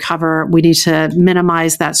waste and recover. We need to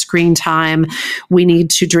minimize that screen time. We need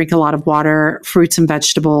to drink a lot of water, fruits and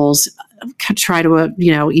vegetables, try to,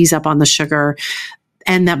 ease up on the sugar.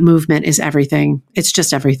 And that movement is everything. It's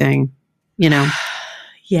just everything,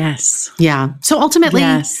 Yes. Yeah. So ultimately,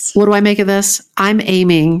 what do I make of this? I'm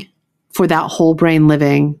aiming for that whole brain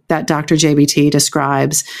living that Dr. JBT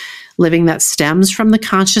describes, living that stems from the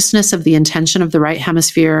consciousness of the intention of the right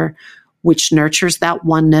hemisphere, which nurtures that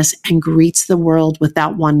oneness and greets the world with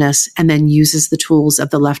that oneness, and then uses the tools of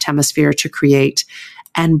the left hemisphere to create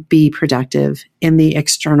and be productive in the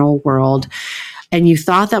external world. And you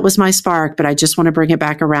thought that was my spark, but I just want to bring it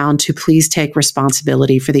back around to please take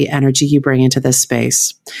responsibility for the energy you bring into this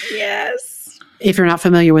space. Yes. If you're not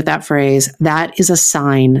familiar with that phrase, that is a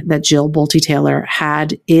sign that Jill Bolte Taylor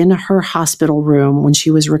had in her hospital room when she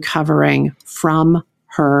was recovering from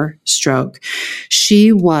her stroke.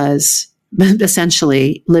 She was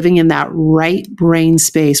essentially living in that right brain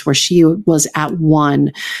space where she was at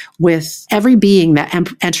one with every being that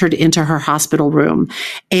entered into her hospital room.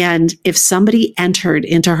 And if somebody entered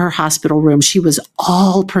into her hospital room, she was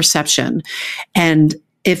all perception. And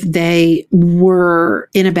if they were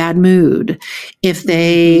in a bad mood, if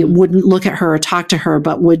they wouldn't look at her or talk to her,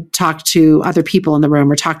 but would talk to other people in the room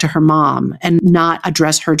or talk to her mom and not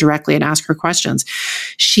address her directly and ask her questions,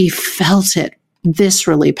 she felt it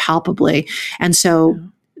viscerally, palpably. And so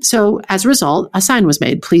as a result, a sign was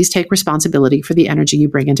made. Please take responsibility for the energy you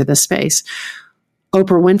bring into this space.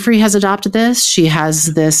 Oprah Winfrey has adopted this. She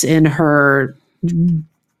has this in her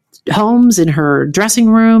homes, in her dressing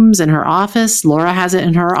rooms, in her office. Laura has it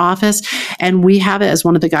in her office. And we have it as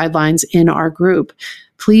one of the guidelines in our group.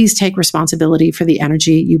 Please take responsibility for the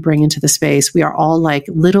energy you bring into the space. We are all like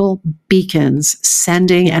little beacons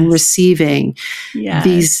sending and receiving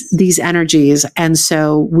these energies. And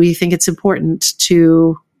so we think it's important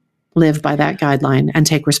to live by that guideline and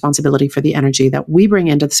take responsibility for the energy that we bring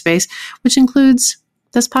into the space, which includes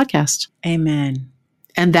this podcast. Amen.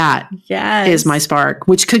 And that Yes. is my spark,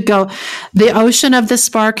 which could go, the ocean of the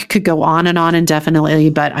spark could go on and on indefinitely,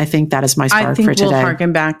 but I think that is my spark I think for today. we'll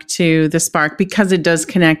harken back to the spark because it does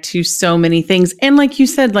connect to so many things. And like you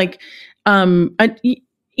said, like,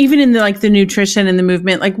 even in the nutrition and the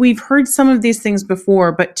movement, like we've heard some of these things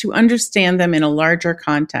before, but to understand them in a larger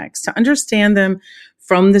context, to understand them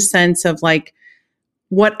from the sense of like,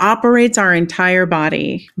 what operates our entire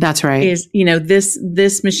body. That's right. Is,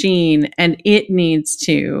 this machine, and it needs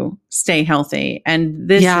to stay healthy. And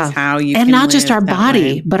this is how you and can not just live our that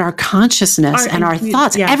body, way. but our consciousness and our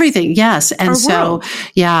thoughts, yes. everything. Yes. And Our so,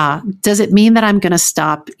 world. does it mean that I'm going to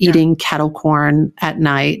stop eating kettle corn at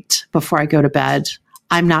night before I go to bed?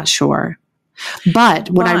 I'm not sure.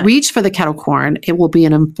 But when I reach for the kettle corn, it will be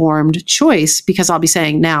an informed choice because I'll be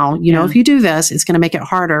saying now, if you do this, it's going to make it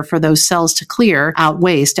harder for those cells to clear out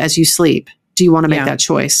waste as you sleep. Do you want to make that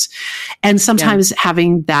choice? And sometimes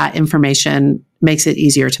having that information makes it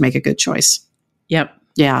easier to make a good choice. Yep.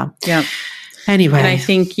 Yeah. Yep. Anyway. And I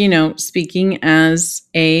think, speaking as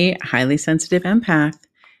a highly sensitive empath,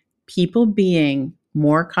 people being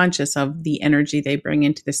more conscious of the energy they bring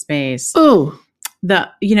into the space. Ooh.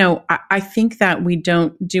 I think that we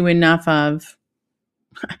don't do enough of,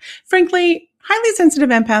 frankly, highly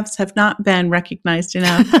sensitive empaths have not been recognized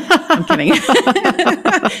enough. I'm kidding.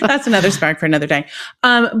 That's another spark for another day.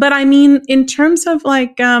 But I mean, in terms of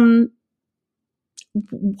like,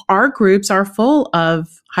 our groups are full of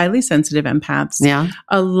highly sensitive empaths. Yeah.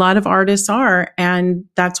 A lot of artists are, and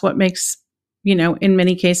that's what makes, in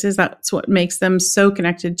many cases, that's what makes them so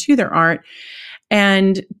connected to their art.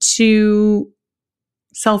 And to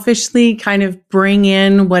selfishly kind of bring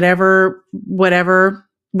in whatever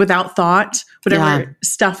without thought, whatever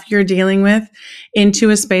stuff you're dealing with into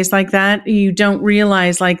a space like that, you don't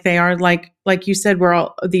realize like they are like you said, we're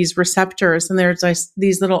all these receptors, and there's like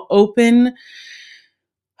these little open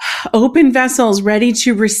vessels ready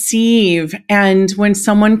to receive. And when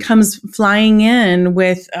someone comes flying in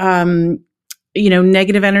with,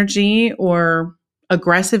 negative energy or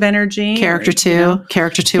aggressive energy, character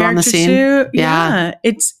two on the scene.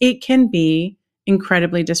 It can be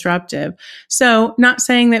incredibly disruptive. So not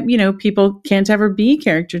saying that, people can't ever be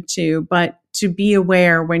character two, but to be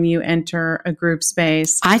aware when you enter a group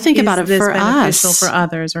space. I think about it for beneficial us, for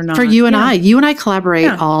others or not. For you and I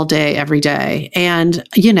collaborate all day, every day. And,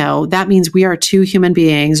 that means we are two human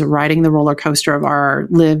beings riding the roller coaster of our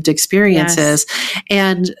lived experiences. Yes.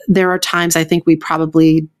 And there are times I think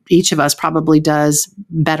each of us probably does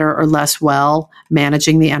better or less well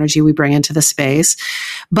managing the energy we bring into the space.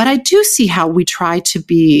 But I do see how we try to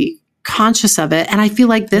be conscious of it. And I feel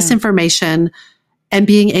like this information and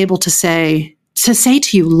being able to say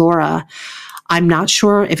to you, Laura, I'm not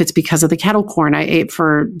sure if it's because of the kettle corn I ate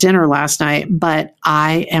for dinner last night, but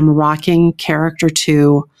I am rocking character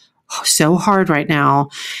 2 so hard right now.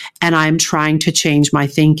 And I'm trying to change my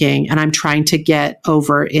thinking, and I'm trying to get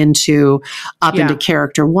over into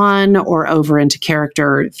character 1 or over into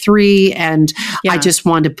character 3. And I just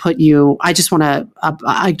want to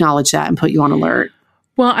acknowledge that and put you on alert.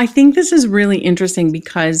 Well, I think this is really interesting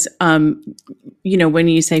because, when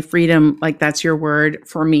you say freedom, like that's your word.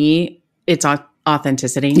 For me, it's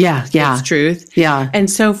authenticity. Yeah. It's truth. Yeah. And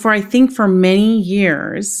so I think for many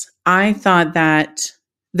years, I thought that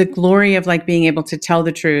the glory of like being able to tell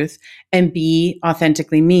the truth and be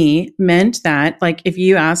authentically me meant that, like, if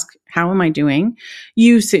you ask, how am I doing?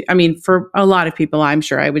 For a lot of people, I'm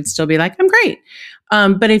sure I would still be like, I'm great.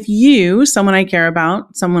 But if someone I care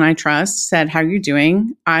about, someone I trust, said, how are you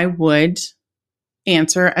doing? I would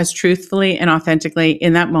answer as truthfully and authentically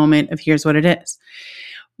in that moment of here's what it is.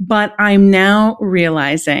 But I'm now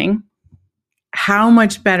realizing how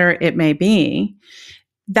much better it may be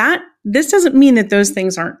that this doesn't mean that those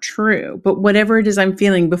things aren't true, but whatever it is I'm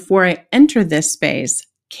feeling before I enter this space,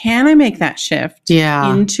 can I make that shift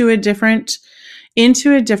into a different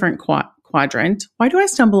quadrant? Why do I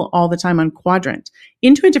stumble all the time on quadrant?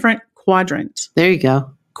 Into a different quadrant. There you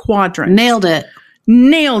go. Quadrant. Nailed it.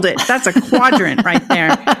 That's a quadrant right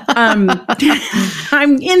there. I'm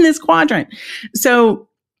in this quadrant. So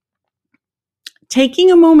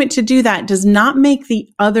taking a moment to do that does not make the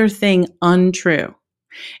other thing untrue.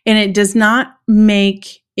 And it does not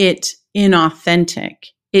make it inauthentic.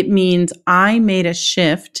 It means I made a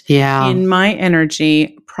shift in my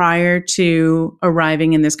energy prior to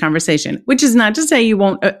arriving in this conversation, which is not to say you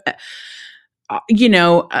won't,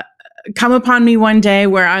 come upon me one day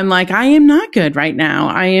where I'm like, I am not good right now.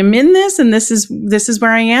 I am in this, and this is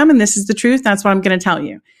where I am, and this is the truth. That's what I'm going to tell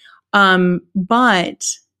you. But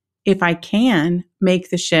if I can make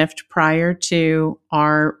the shift prior to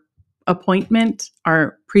our appointment,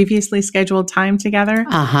 our previously scheduled time together,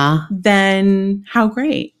 then how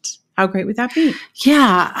great? How great would that be?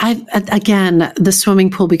 Yeah. Again, the swimming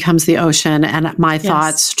pool becomes the ocean, and my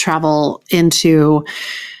thoughts travel into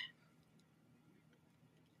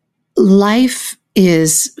life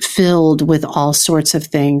is filled with all sorts of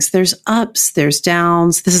things. There's ups, there's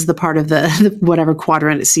downs. This is the part of the whatever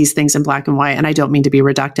quadrant it sees things in black and white. And I don't mean to be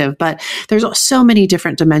reductive, but there's so many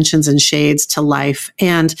different dimensions and shades to life.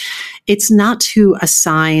 And it's not to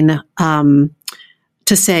assign,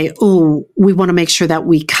 to say, oh, we want to make sure that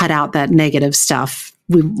we cut out that negative stuff.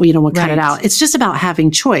 We'll cut it out. It's just about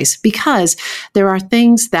having choice, because there are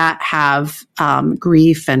things that have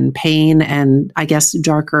grief and pain and, I guess,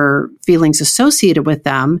 darker feelings associated with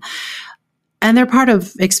them. And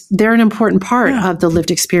they're an important part of the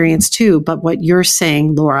lived experience too. But what you're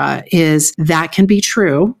saying, Laura, is that can be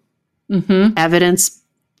true. Evidence,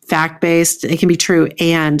 fact-based, it can be true.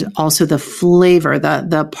 And also the flavor,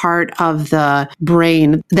 the part of the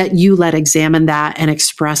brain that you let examine that and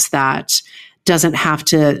express that doesn't have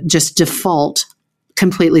to just default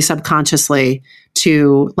completely subconsciously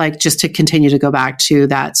to just to continue to go back to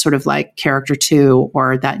that sort of character 2,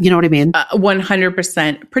 or that, you know what I mean?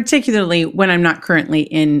 100%, particularly when I'm not currently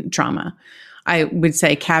in trauma. I would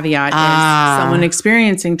say caveat is someone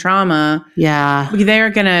experiencing trauma. Yeah.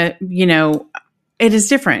 They're going to, it is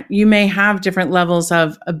different. You may have different levels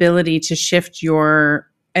of ability to shift your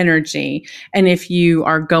energy. And if you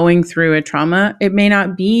are going through a trauma, it may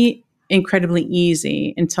not be incredibly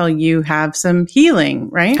easy until you have some healing,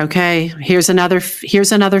 right? Okay. Here's another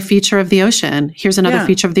feature of the ocean.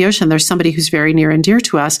 Feature of the ocean. There's somebody who's very near and dear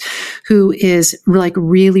to us who is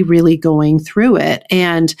really, really going through it.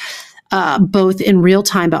 And both in real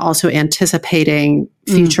time, but also anticipating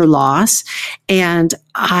future loss. And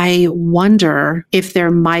I wonder if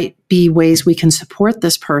there might be ways we can support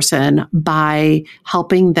this person by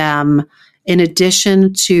helping them, in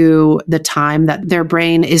addition to the time that their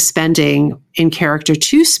brain is spending in character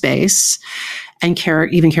 2 space and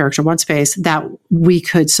even character 1 space, that we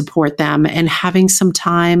could support them in having some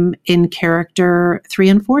time in character 3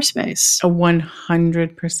 and 4 space.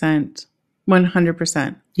 100%.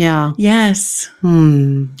 100%. Yeah. Yes.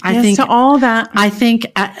 I think to all that. I think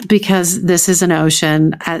because this is an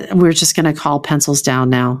ocean, we're just going to call pencils down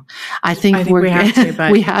now. I think we have to,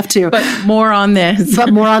 but we have to. But more on this.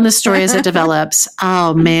 But more on the story as it develops.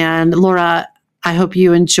 Oh man, Laura, I hope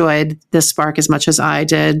you enjoyed this spark as much as I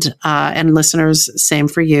did. And listeners, same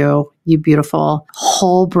for you. You beautiful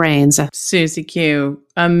whole brains. Susie Q,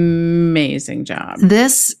 amazing job.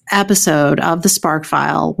 This episode of the Spark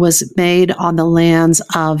File was made on the lands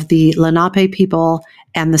of the Lenape people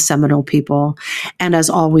and the Seminole people. And as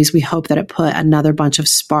always, we hope that it put another bunch of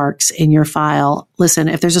sparks in your file. Listen,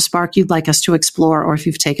 if there's a spark you'd like us to explore, or if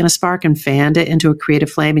you've taken a spark and fanned it into a creative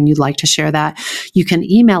flame and you'd like to share that, you can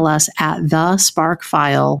email us at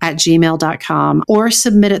thesparkfile@gmail.com or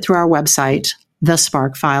submit it through our website,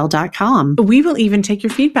 thesparkfile.com. We will even take your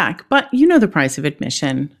feedback, but you know the price of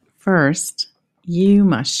admission. First, you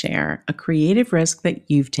must share a creative risk that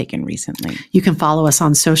you've taken recently. You can follow us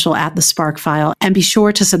on social at The Spark File, and be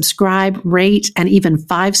sure to subscribe, rate, and even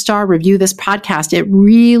 5-star review this podcast. It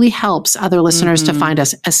really helps other listeners to find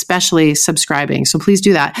us, especially subscribing. So please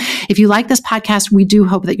do that. If you like this podcast, we do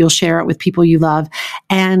hope that you'll share it with people you love.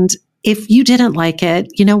 And if you didn't like it,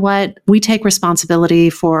 you know what? We take responsibility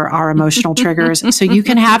for our emotional triggers. So you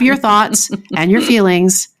can have your thoughts and your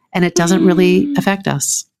feelings, and it doesn't really affect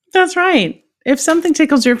us. That's right. If something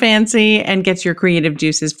tickles your fancy and gets your creative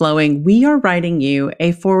juices flowing, we are writing you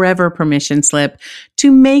a forever permission slip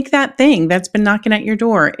to make that thing that's been knocking at your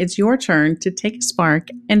door. It's your turn to take a spark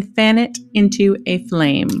and fan it into a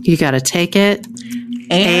flame. You got to take it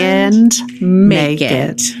and make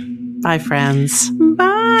it. Bye, friends.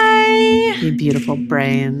 Bye. You beautiful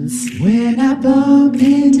brains. When I bump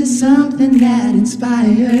into something that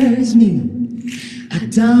inspires me, I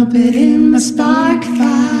dump it in my spark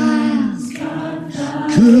file.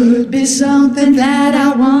 Could be something that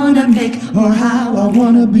I want to make or how I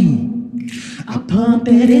want to be. I pump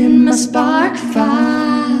it in my spark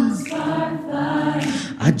file.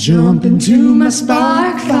 I jump into my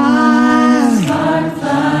spark file.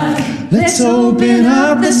 Let's open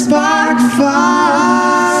up the spark file.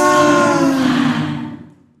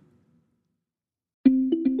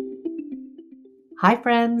 Hi,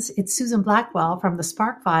 friends. It's Susan Blackwell from The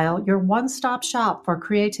Spark File, your one-stop shop for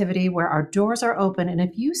creativity where our doors are open. And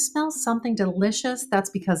if you smell something delicious,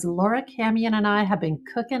 that's because Laura Camion and I have been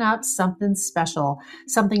cooking up something special,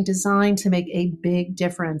 something designed to make a big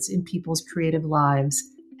difference in people's creative lives.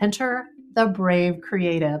 Enter The Brave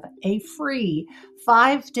Creative, a free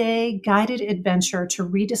 5-day guided adventure to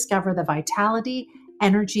rediscover the vitality,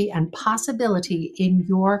 energy, and possibility in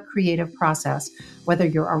your creative process. Whether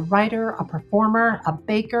you're a writer, a performer, a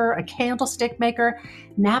baker, a candlestick maker,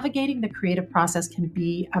 navigating the creative process can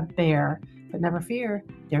be a bear. But never fear,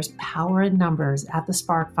 there's power in numbers at the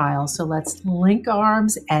Spark File. So let's link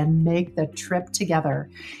arms and make the trip together.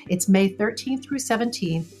 It's May 13th through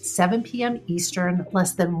 17th, 7 p.m. Eastern,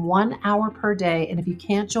 less than 1 hour per day. And if you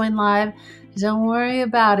can't join live, don't worry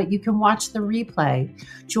about it. You can watch the replay.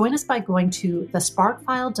 Join us by going to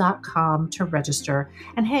thesparkfile.com to register.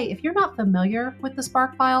 And hey, if you're not familiar with the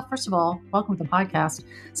Spark File, first of all, welcome to the podcast.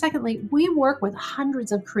 Secondly, we work with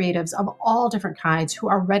hundreds of creatives of all different kinds who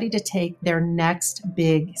are ready to take their next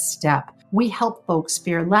big step. We help folks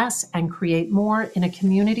fear less and create more in a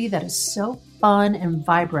community that is so fun and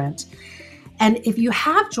vibrant. And if you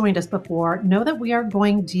have joined us before, know that we are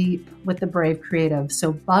going deep with the Brave Creative.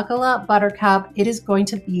 So buckle up, Buttercup. It is going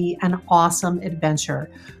to be an awesome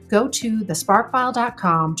adventure. Go to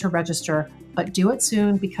thesparkfile.com to register, but do it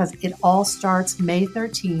soon because it all starts May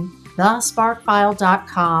 13th.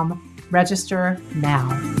 Thesparkfile.com. Register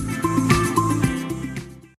now.